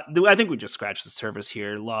think we just scratched the surface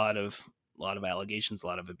here. A lot of allegations, a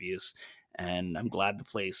lot of abuse, and I'm glad the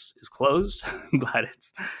place is closed. I'm glad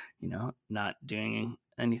it's not doing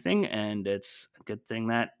anything, and it's a good thing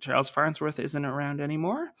that Charles Farnsworth isn't around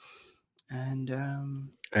anymore. And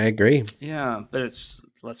I agree. Yeah, but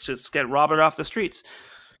let's just get Robert off the streets.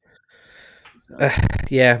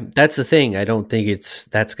 Yeah, that's the thing. I don't think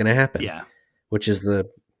that's going to happen. Yeah. Which is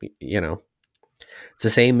it's the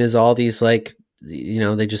same as all these, like,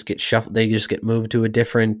 they just get shuffled. They just get moved to a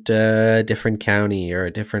different county or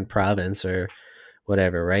a different province or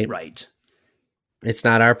whatever. Right. Right. It's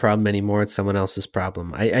not our problem anymore. It's someone else's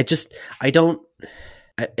problem. I don't,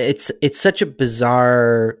 it's such a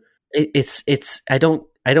bizarre, I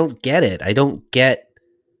don't get it. I don't get,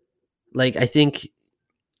 like, I think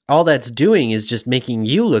all that's doing is just making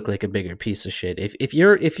you look like a bigger piece of shit. If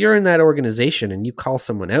you're in that organization and you call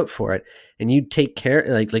someone out for it and you take care,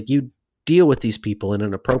 like you deal with these people in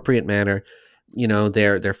an appropriate manner,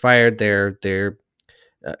 they're fired, they're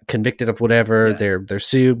convicted of whatever, they're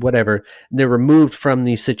sued, whatever, they're removed from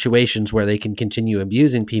these situations where they can continue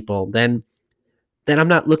abusing people, then I'm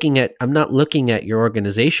not looking at your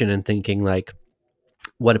organization and thinking like,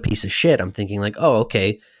 what a piece of shit. I'm thinking like, oh,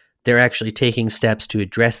 okay, they're actually taking steps to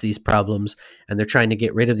address these problems, and they're trying to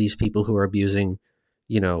get rid of these people who are abusing,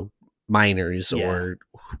 minors or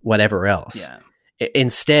whatever else. Yeah.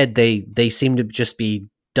 Instead, they seem to just be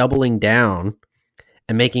doubling down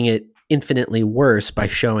and making it infinitely worse by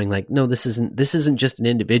showing like, no, this isn't just an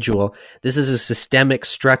individual. This is a systemic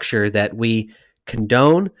structure that we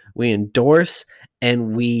condone, we endorse,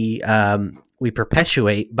 and we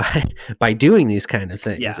perpetuate by doing these kind of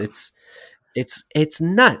things. Yeah. It's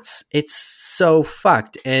nuts. It's so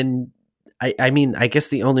fucked. And I mean, I guess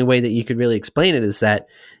the only way that you could really explain it is that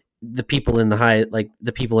the people in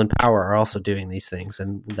the people in power are also doing these things,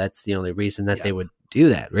 and that's the only reason that they would do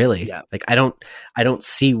that, really. Yeah. Like, I don't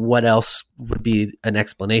see what else would be an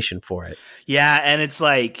explanation for it. Yeah, and it's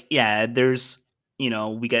like, there's,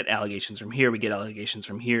 we get allegations from here, we get allegations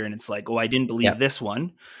from here, and it's like, oh, I didn't believe this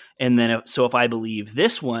one. And then, so if I believe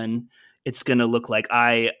this one, it's going to look like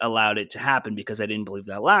I allowed it to happen because I didn't believe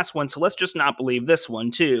that last one. So let's just not believe this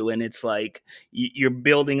one too. And it's like, you're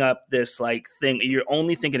building up this like thing. You're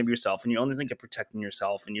only thinking of yourself, and you're only thinking of protecting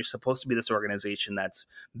yourself. And you're supposed to be this organization that's,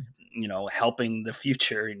 helping the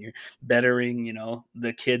future, and you're bettering,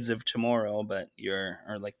 the kids of tomorrow, but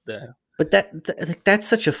but that's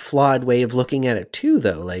such a flawed way of looking at it too,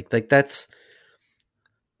 though. Like that's,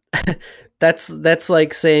 that's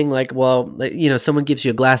like saying like, well, someone gives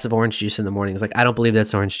you a glass of orange juice in the morning. It's like, I don't believe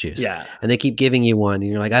that's orange juice. Yeah. And they keep giving you one, and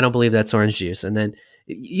you're like, I don't believe that's orange juice. And then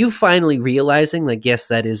you finally realizing like, yes,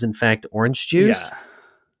 that is in fact orange juice. Yeah.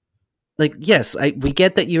 Like, yes, we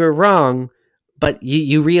get that you were wrong, but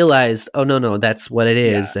you realized, oh no, that's what it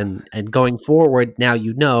is. Yeah. And going forward now,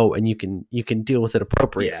 and you can deal with it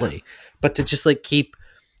appropriately. Yeah. But to just like keep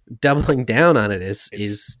doubling down on it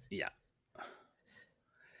is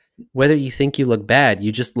whether you think you look bad,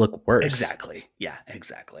 you just look worse. Exactly. Yeah,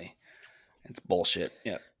 exactly. It's bullshit.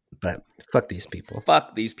 Yeah. But fuck these people.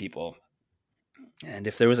 Fuck these people. And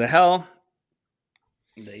if there was a hell,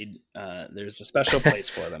 there's a special place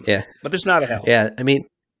for them. Yeah. But there's not a hell. Yeah. I mean,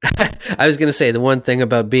 I was going to say the one thing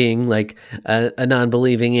about being like a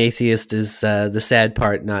non-believing atheist is the sad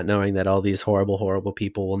part, not knowing that all these horrible, horrible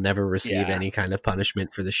people will never receive any kind of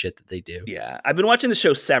punishment for the shit that they do. Yeah. I've been watching the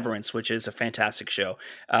show Severance, which is a fantastic show.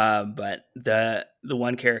 But the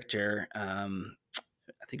one character, I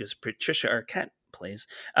think it was Patricia Arquette plays,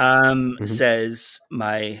 says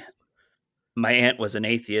my aunt was an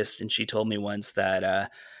atheist, and she told me once that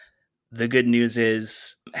the good news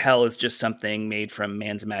is hell is just something made from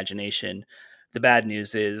man's imagination. The bad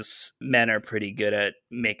news is men are pretty good at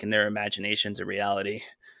making their imaginations a reality.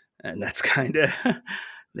 And that's kind of,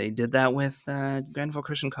 they did that with Grenville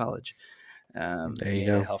Christian College. There you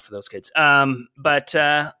go. Hell for those kids. But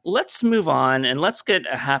let's move on, and let's get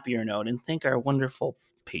a happier note and thank our wonderful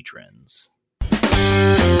patrons.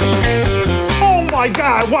 Oh my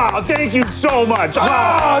God! Wow! Thank you so much.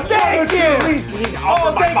 Oh, thank you!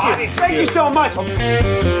 Oh, thank you! Thank you so much.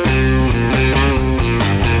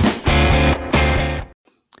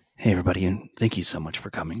 Hey, everybody, and thank you so much for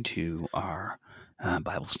coming to our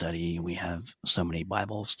Bible study. We have so many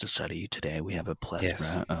Bibles to study today. We have a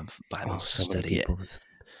plethora of Bibles to study.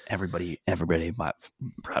 Everybody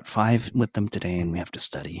brought 5 with them today, and we have to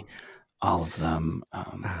study all of them.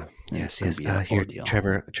 Yes. Here,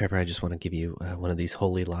 Trevor, I just want to give you one of these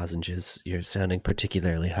holy lozenges. You're sounding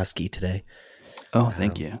particularly husky today. Oh,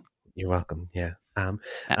 thank you. You're welcome. Yeah.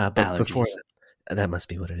 But before that must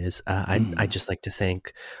be what it is. I'd just like to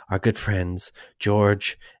thank our good friends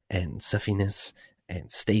George and Safinas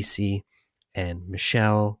and Stacy and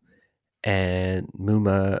Michelle and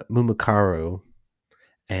Mumakaru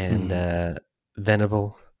and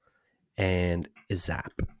Venable and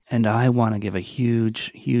Izap. And I want to give a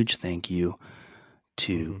huge, huge thank you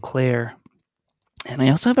to Claire. And I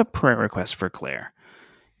also have a prayer request for Claire.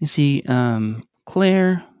 You see,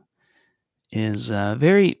 Claire is a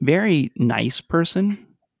very, very nice person,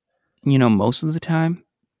 most of the time.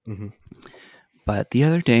 Mm-hmm. But the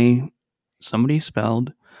other day, somebody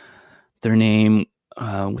spelled their name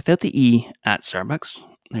without the E at Starbucks.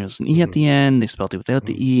 There's an E at the end. They spelled it without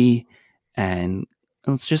the E. And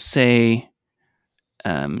let's just say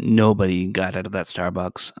nobody got out of that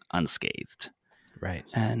Starbucks unscathed. Right.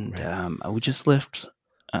 And I would just lift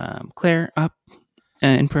Claire up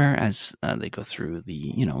in prayer as they go through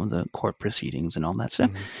the, the court proceedings and all that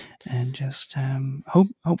stuff, and just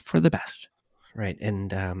hope for the best. Right.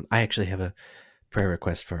 And I actually have a prayer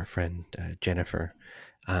request for our friend Jennifer.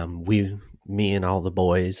 Me and all the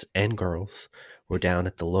boys and girls were down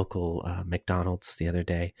at the local McDonald's the other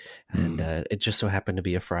day, and it just so happened to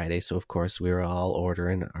be a Friday. So, of course, we were all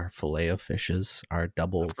ordering our filet of fishes, our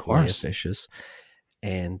double filet of fishes.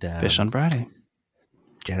 And fish on Friday.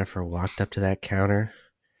 Jennifer walked up to that counter,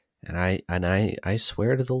 and I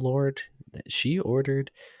swear to the Lord that she ordered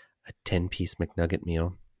a 10-piece McNugget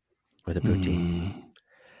meal with a poutine.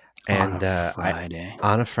 And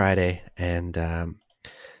on a Friday. And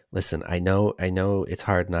listen, I know it's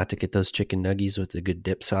hard not to get those chicken nuggies with a good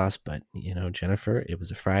dip sauce, but Jennifer, it was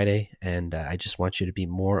a Friday, and I just want you to be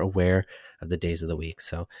more aware of the days of the week.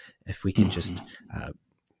 So if we can just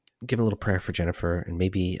give a little prayer for Jennifer, and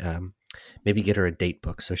maybe get her a date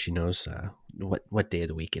book so she knows what day of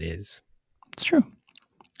the week it is. It's true.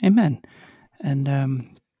 Amen. And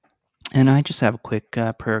I just have a quick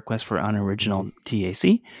prayer request for Unoriginal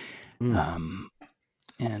TAC. And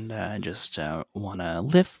I just want to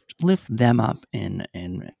lift them up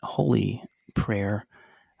in holy prayer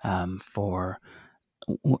for.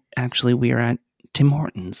 Actually, we were at Tim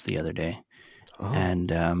Hortons the other day,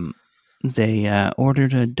 and they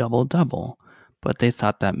ordered a double, but they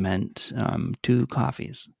thought that meant 2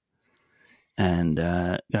 coffees, and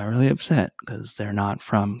got really upset because they're not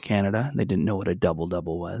from Canada. They didn't know what a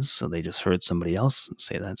double was, so they just heard somebody else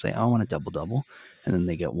say that and say, "I want a double," and then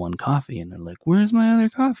they get 1 coffee, and they're like, "Where's my other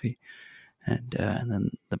coffee?" And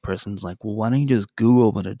then the person's like, "Well, why don't you just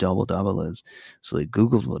Google what a double is?" So they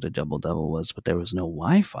Googled what a double was, but there was no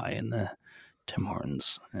Wi-Fi in the Tim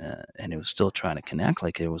Hortons, and it was still trying to connect.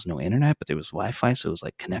 Like, there was no internet, but there was Wi-Fi, so it was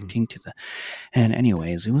like connecting to the. And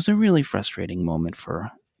anyways, it was a really frustrating moment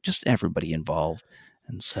for just everybody involved,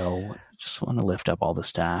 and so just want to lift up all the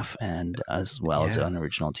staff and as well as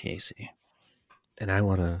Unoriginal TAC. And I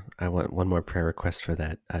want one more prayer request for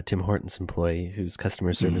that Tim Hortons employee whose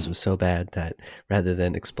customer service was so bad that rather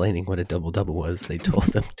than explaining what a double was, they told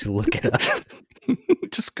them to look it up.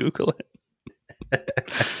 Just Google it.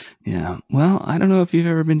 Yeah. Well, I don't know if you've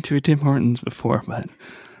ever been to a Tim Hortons before, but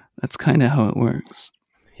that's kind of how it works.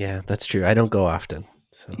 Yeah, that's true. I don't go often.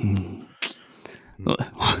 So.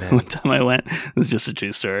 One time I went, it was just a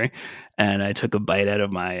true story, and I took a bite out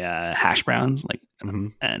of my hash browns,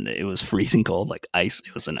 and it was freezing cold, like ice.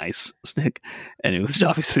 It was an ice stick, and it was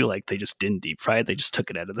obviously like they just didn't deep fry it. They just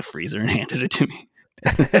took it out of the freezer and handed it to me.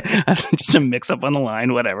 Just a mix up on the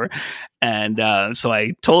line, whatever. And so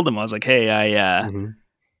I told them, I was like, "Hey,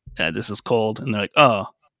 this is cold," and they're like, "Oh,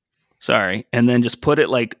 sorry," and then just put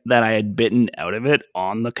it like that I had bitten out of it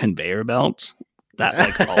on the conveyor belt that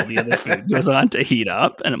like all the other food goes on to heat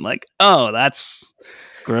up, and I'm like, "Oh, that's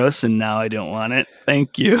gross," and now I don't want it.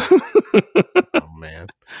 Thank you. Oh man!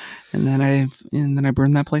 And then I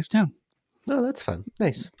burned that place down. Oh, that's fun.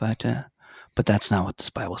 Nice. But that's not what this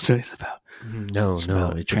Bible study is about. No, it's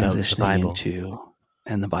about the Bible.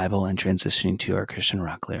 And the Bible, and transitioning to our Christian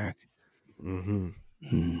rock lyric. Amen.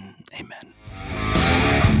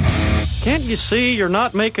 Can't you see you're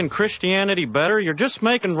not making Christianity better? You're just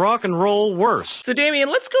making rock and roll worse. So, Damien,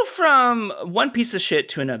 let's go from one piece of shit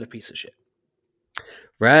to another piece of shit.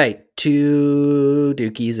 Right. 2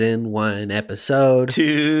 dookies in 1 episode.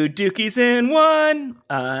 2 dookies in 1.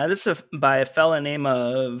 This is by a fella name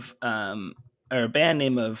of, or a band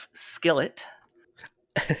name of Skillet.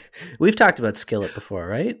 We've talked about Skillet before,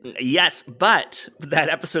 right? Yes, but that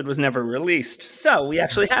episode was never released, so we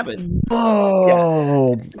actually have it.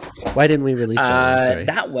 Oh, yeah. Why didn't we release that one? Sorry.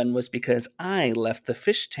 That one was because I left the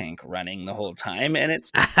fish tank running the whole time, and it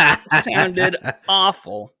sounded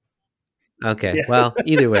awful. Okay, well,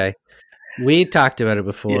 either way, we talked about it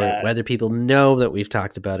before. Yeah. Whether people know that we've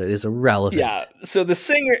talked about it is irrelevant. Yeah, so the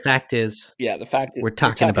singer... The fact is we're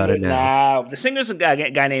talking about it now. The singer's a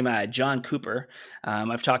guy named John Cooper.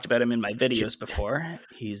 I've talked about him in my videos before.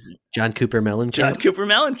 He's John Cooper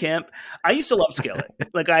Mellencamp. I used to love Skillet.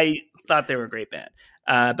 Like, I thought they were a great band.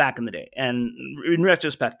 back in the day. And in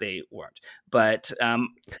retrospect, they weren't. But I'm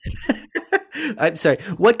sorry.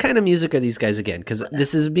 What kind of music are these guys again? Because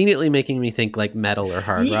this is immediately making me think like metal or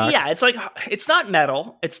hard rock. Yeah, it's like it's not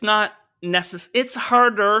metal. It's not it's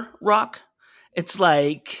harder rock. It's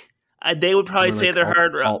like they would probably say they're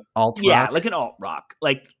hard rock. Alt yeah, rock? like an alt rock,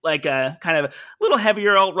 like a kind of a little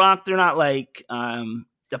heavier alt rock. They're not like a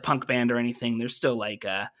punk band or anything. They're still like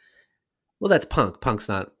well, that's punk. Punk's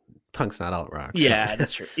not alt rock. So. Yeah,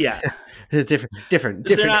 that's true. Yeah, it's different.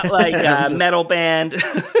 They're not like a metal band.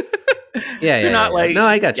 They're not like. No,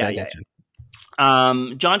 I got you. I got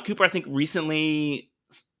you. John Cooper, I think, recently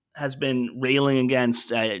has been railing against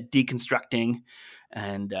deconstructing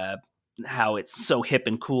and how it's so hip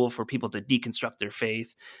and cool for people to deconstruct their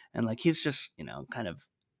faith. And like, he's just, kind of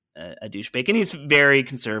a douchebag, and he's very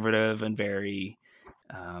conservative and very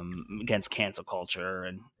against cancel culture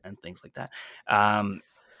and things like that. I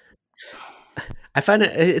find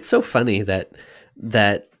it's so funny that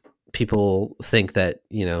people think that,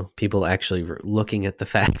 people actually looking at the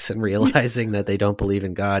facts and realizing that they don't believe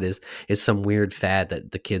in God is some weird fad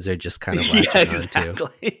that the kids are just kind of latching onto.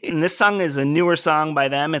 And this song is a newer song by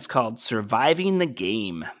them. It's called Surviving the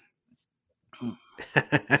Game.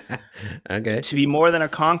 Okay. To be more than a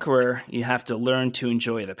conqueror, you have to learn to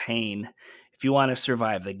enjoy the pain. If you want to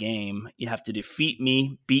survive the game, you have to defeat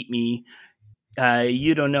me, beat me.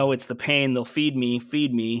 You don't know it's the pain. They'll feed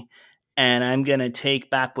me. And I'm going to take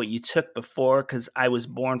back what you took before because I was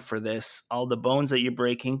born for this. All the bones that you're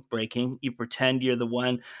breaking. You pretend you're the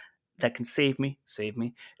one that can save me.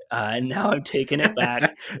 And now I'm taking it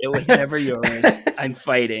back. It was never yours. I'm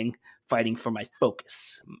fighting for my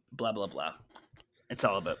focus. Blah, blah, blah. It's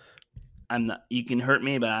all about, you can hurt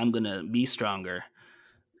me, but I'm going to be stronger.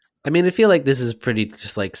 I mean, I feel like this is pretty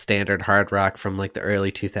just like standard hard rock from like the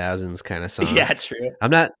early 2000s kind of song. Yeah, it's true.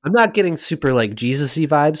 I'm not getting super like Jesus-y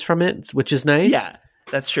vibes from it, which is nice. Yeah,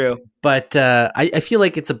 that's true. But I feel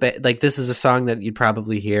like it's a bit like this is a song that you'd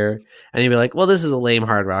probably hear and you'd be like, well, this is a lame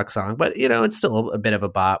hard rock song, but it's still a bit of a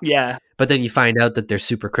bop. Yeah. But then you find out that they're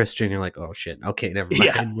super Christian. You're like, oh shit. Okay, never mind.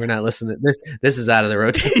 Yeah. We're not listening. This is out of the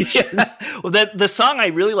rotation. Yeah. Well, the song I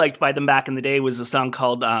really liked by them back in the day was a song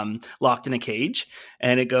called Locked in a Cage.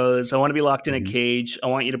 And it goes, I want to be locked in a cage. I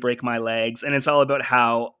want you to break my legs. And it's all about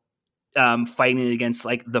how fighting against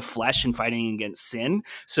like the flesh and fighting against sin.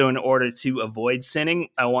 So in order to avoid sinning,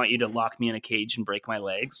 I want you to lock me in a cage and break my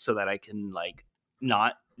legs so that I can like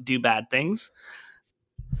not do bad things.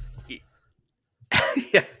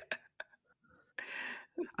 Yeah.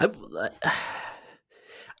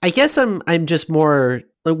 I guess I'm just more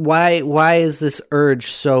like, why is this urge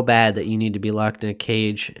so bad that you need to be locked in a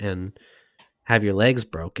cage and have your legs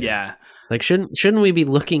broken? Yeah. Like shouldn't we be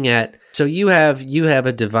looking at, so you have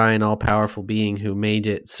a divine all powerful being who made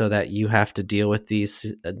it so that you have to deal with these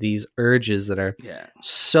urges that are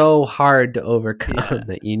so hard to overcome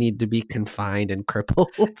that you need to be confined and crippled.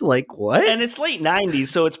 Like what? And it's late 90s,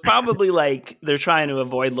 so it's probably like they're trying to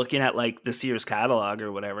avoid looking at like the Sears catalog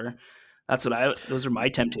or whatever. That's what those are my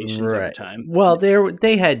temptations at the time. Well,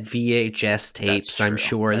 they had VHS tapes, I'm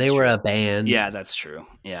sure. They were a band. Yeah, that's true.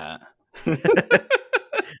 Yeah.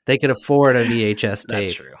 They could afford a VHS tape.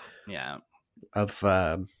 That's true. Yeah. Of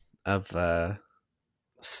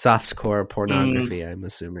softcore pornography, I'm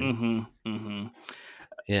assuming. Mm-hmm. Mm-hmm.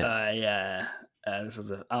 Yeah. This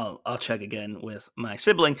is I'll check again with my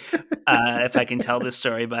sibling if I can tell this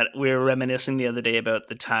story. But we were reminiscing the other day about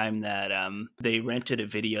the time that they rented a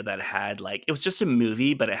video that had like, it was just a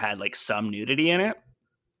movie, but it had like some nudity in it.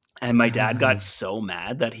 And my dad got so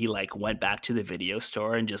mad that he like went back to the video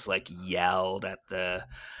store and just like yelled at the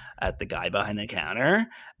guy behind the counter.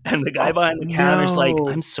 And the guy behind the counter's like,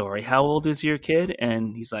 I'm sorry, how old is your kid?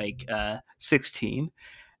 And he's like, 16.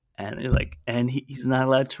 And he's like, and he's not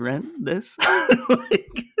allowed to rent this?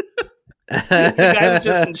 Like, the guy was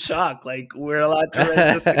just in shock. Like, we're allowed to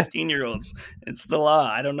rent the 16-year-olds. It's the law.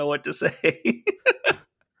 I don't know what to say.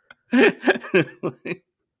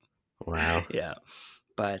 Wow. Yeah.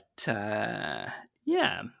 But,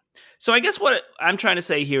 yeah. So I guess what I'm trying to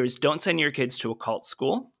say here is don't send your kids to a cult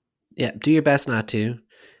school. Yeah. Do your best not to.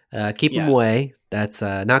 Keep them away. That's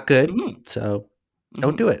not good. Mm-hmm. So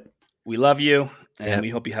don't do it. We love you. And we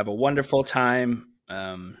hope you have a wonderful time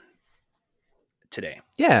today.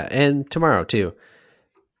 Yeah, and tomorrow too.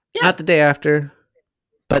 Yeah. Not the day after,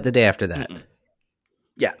 but the day after that. Mm-mm.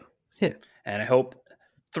 Yeah. Yeah. And I hope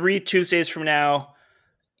 3 Tuesdays from now,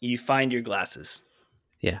 you find your glasses.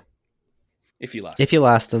 Yeah. If you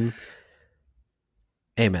lost them.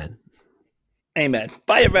 Amen. Amen.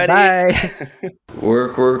 Bye, everybody. Bye.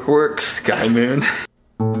 Work, Sky Moon.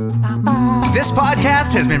 This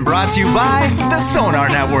podcast has been brought to you by the Sonar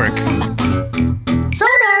Network.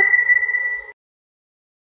 Sonar!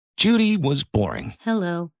 Judy was boring.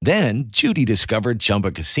 Hello. Then Judy discovered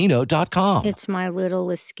ChumbaCasino.com. It's my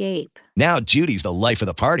little escape. Now Judy's the life of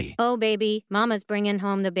the party. Oh, baby, mama's bringing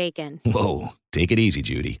home the bacon. Whoa, take it easy,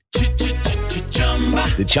 Judy.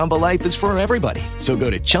 The Chumba life is for everybody. So go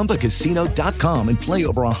to ChumbaCasino.com and play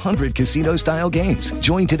over 100 casino-style games.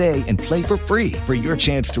 Join today and play for free for your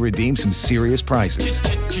chance to redeem some serious prizes.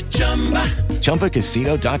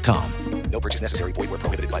 ChumbaCasino.com. No purchase necessary. Void where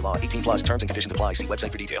prohibited by law. 18 plus terms and conditions apply. See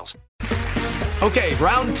website for details. Okay,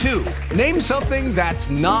 round two. Name something that's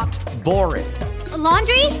not boring. A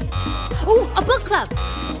laundry? Ooh, a book club.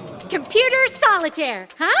 Computer solitaire,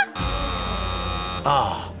 huh?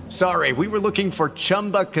 Ah, sorry. We were looking for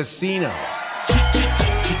Chumba Casino.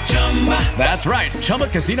 That's right.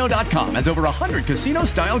 ChumbaCasino.com has over 100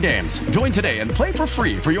 casino-style games. Join today and play for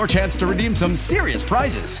free for your chance to redeem some serious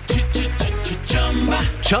prizes.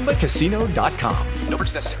 ChumbaCasino.com. No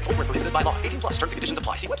purchase necessary. Void where prohibited by law. 18 plus terms and conditions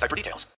apply. See website for details.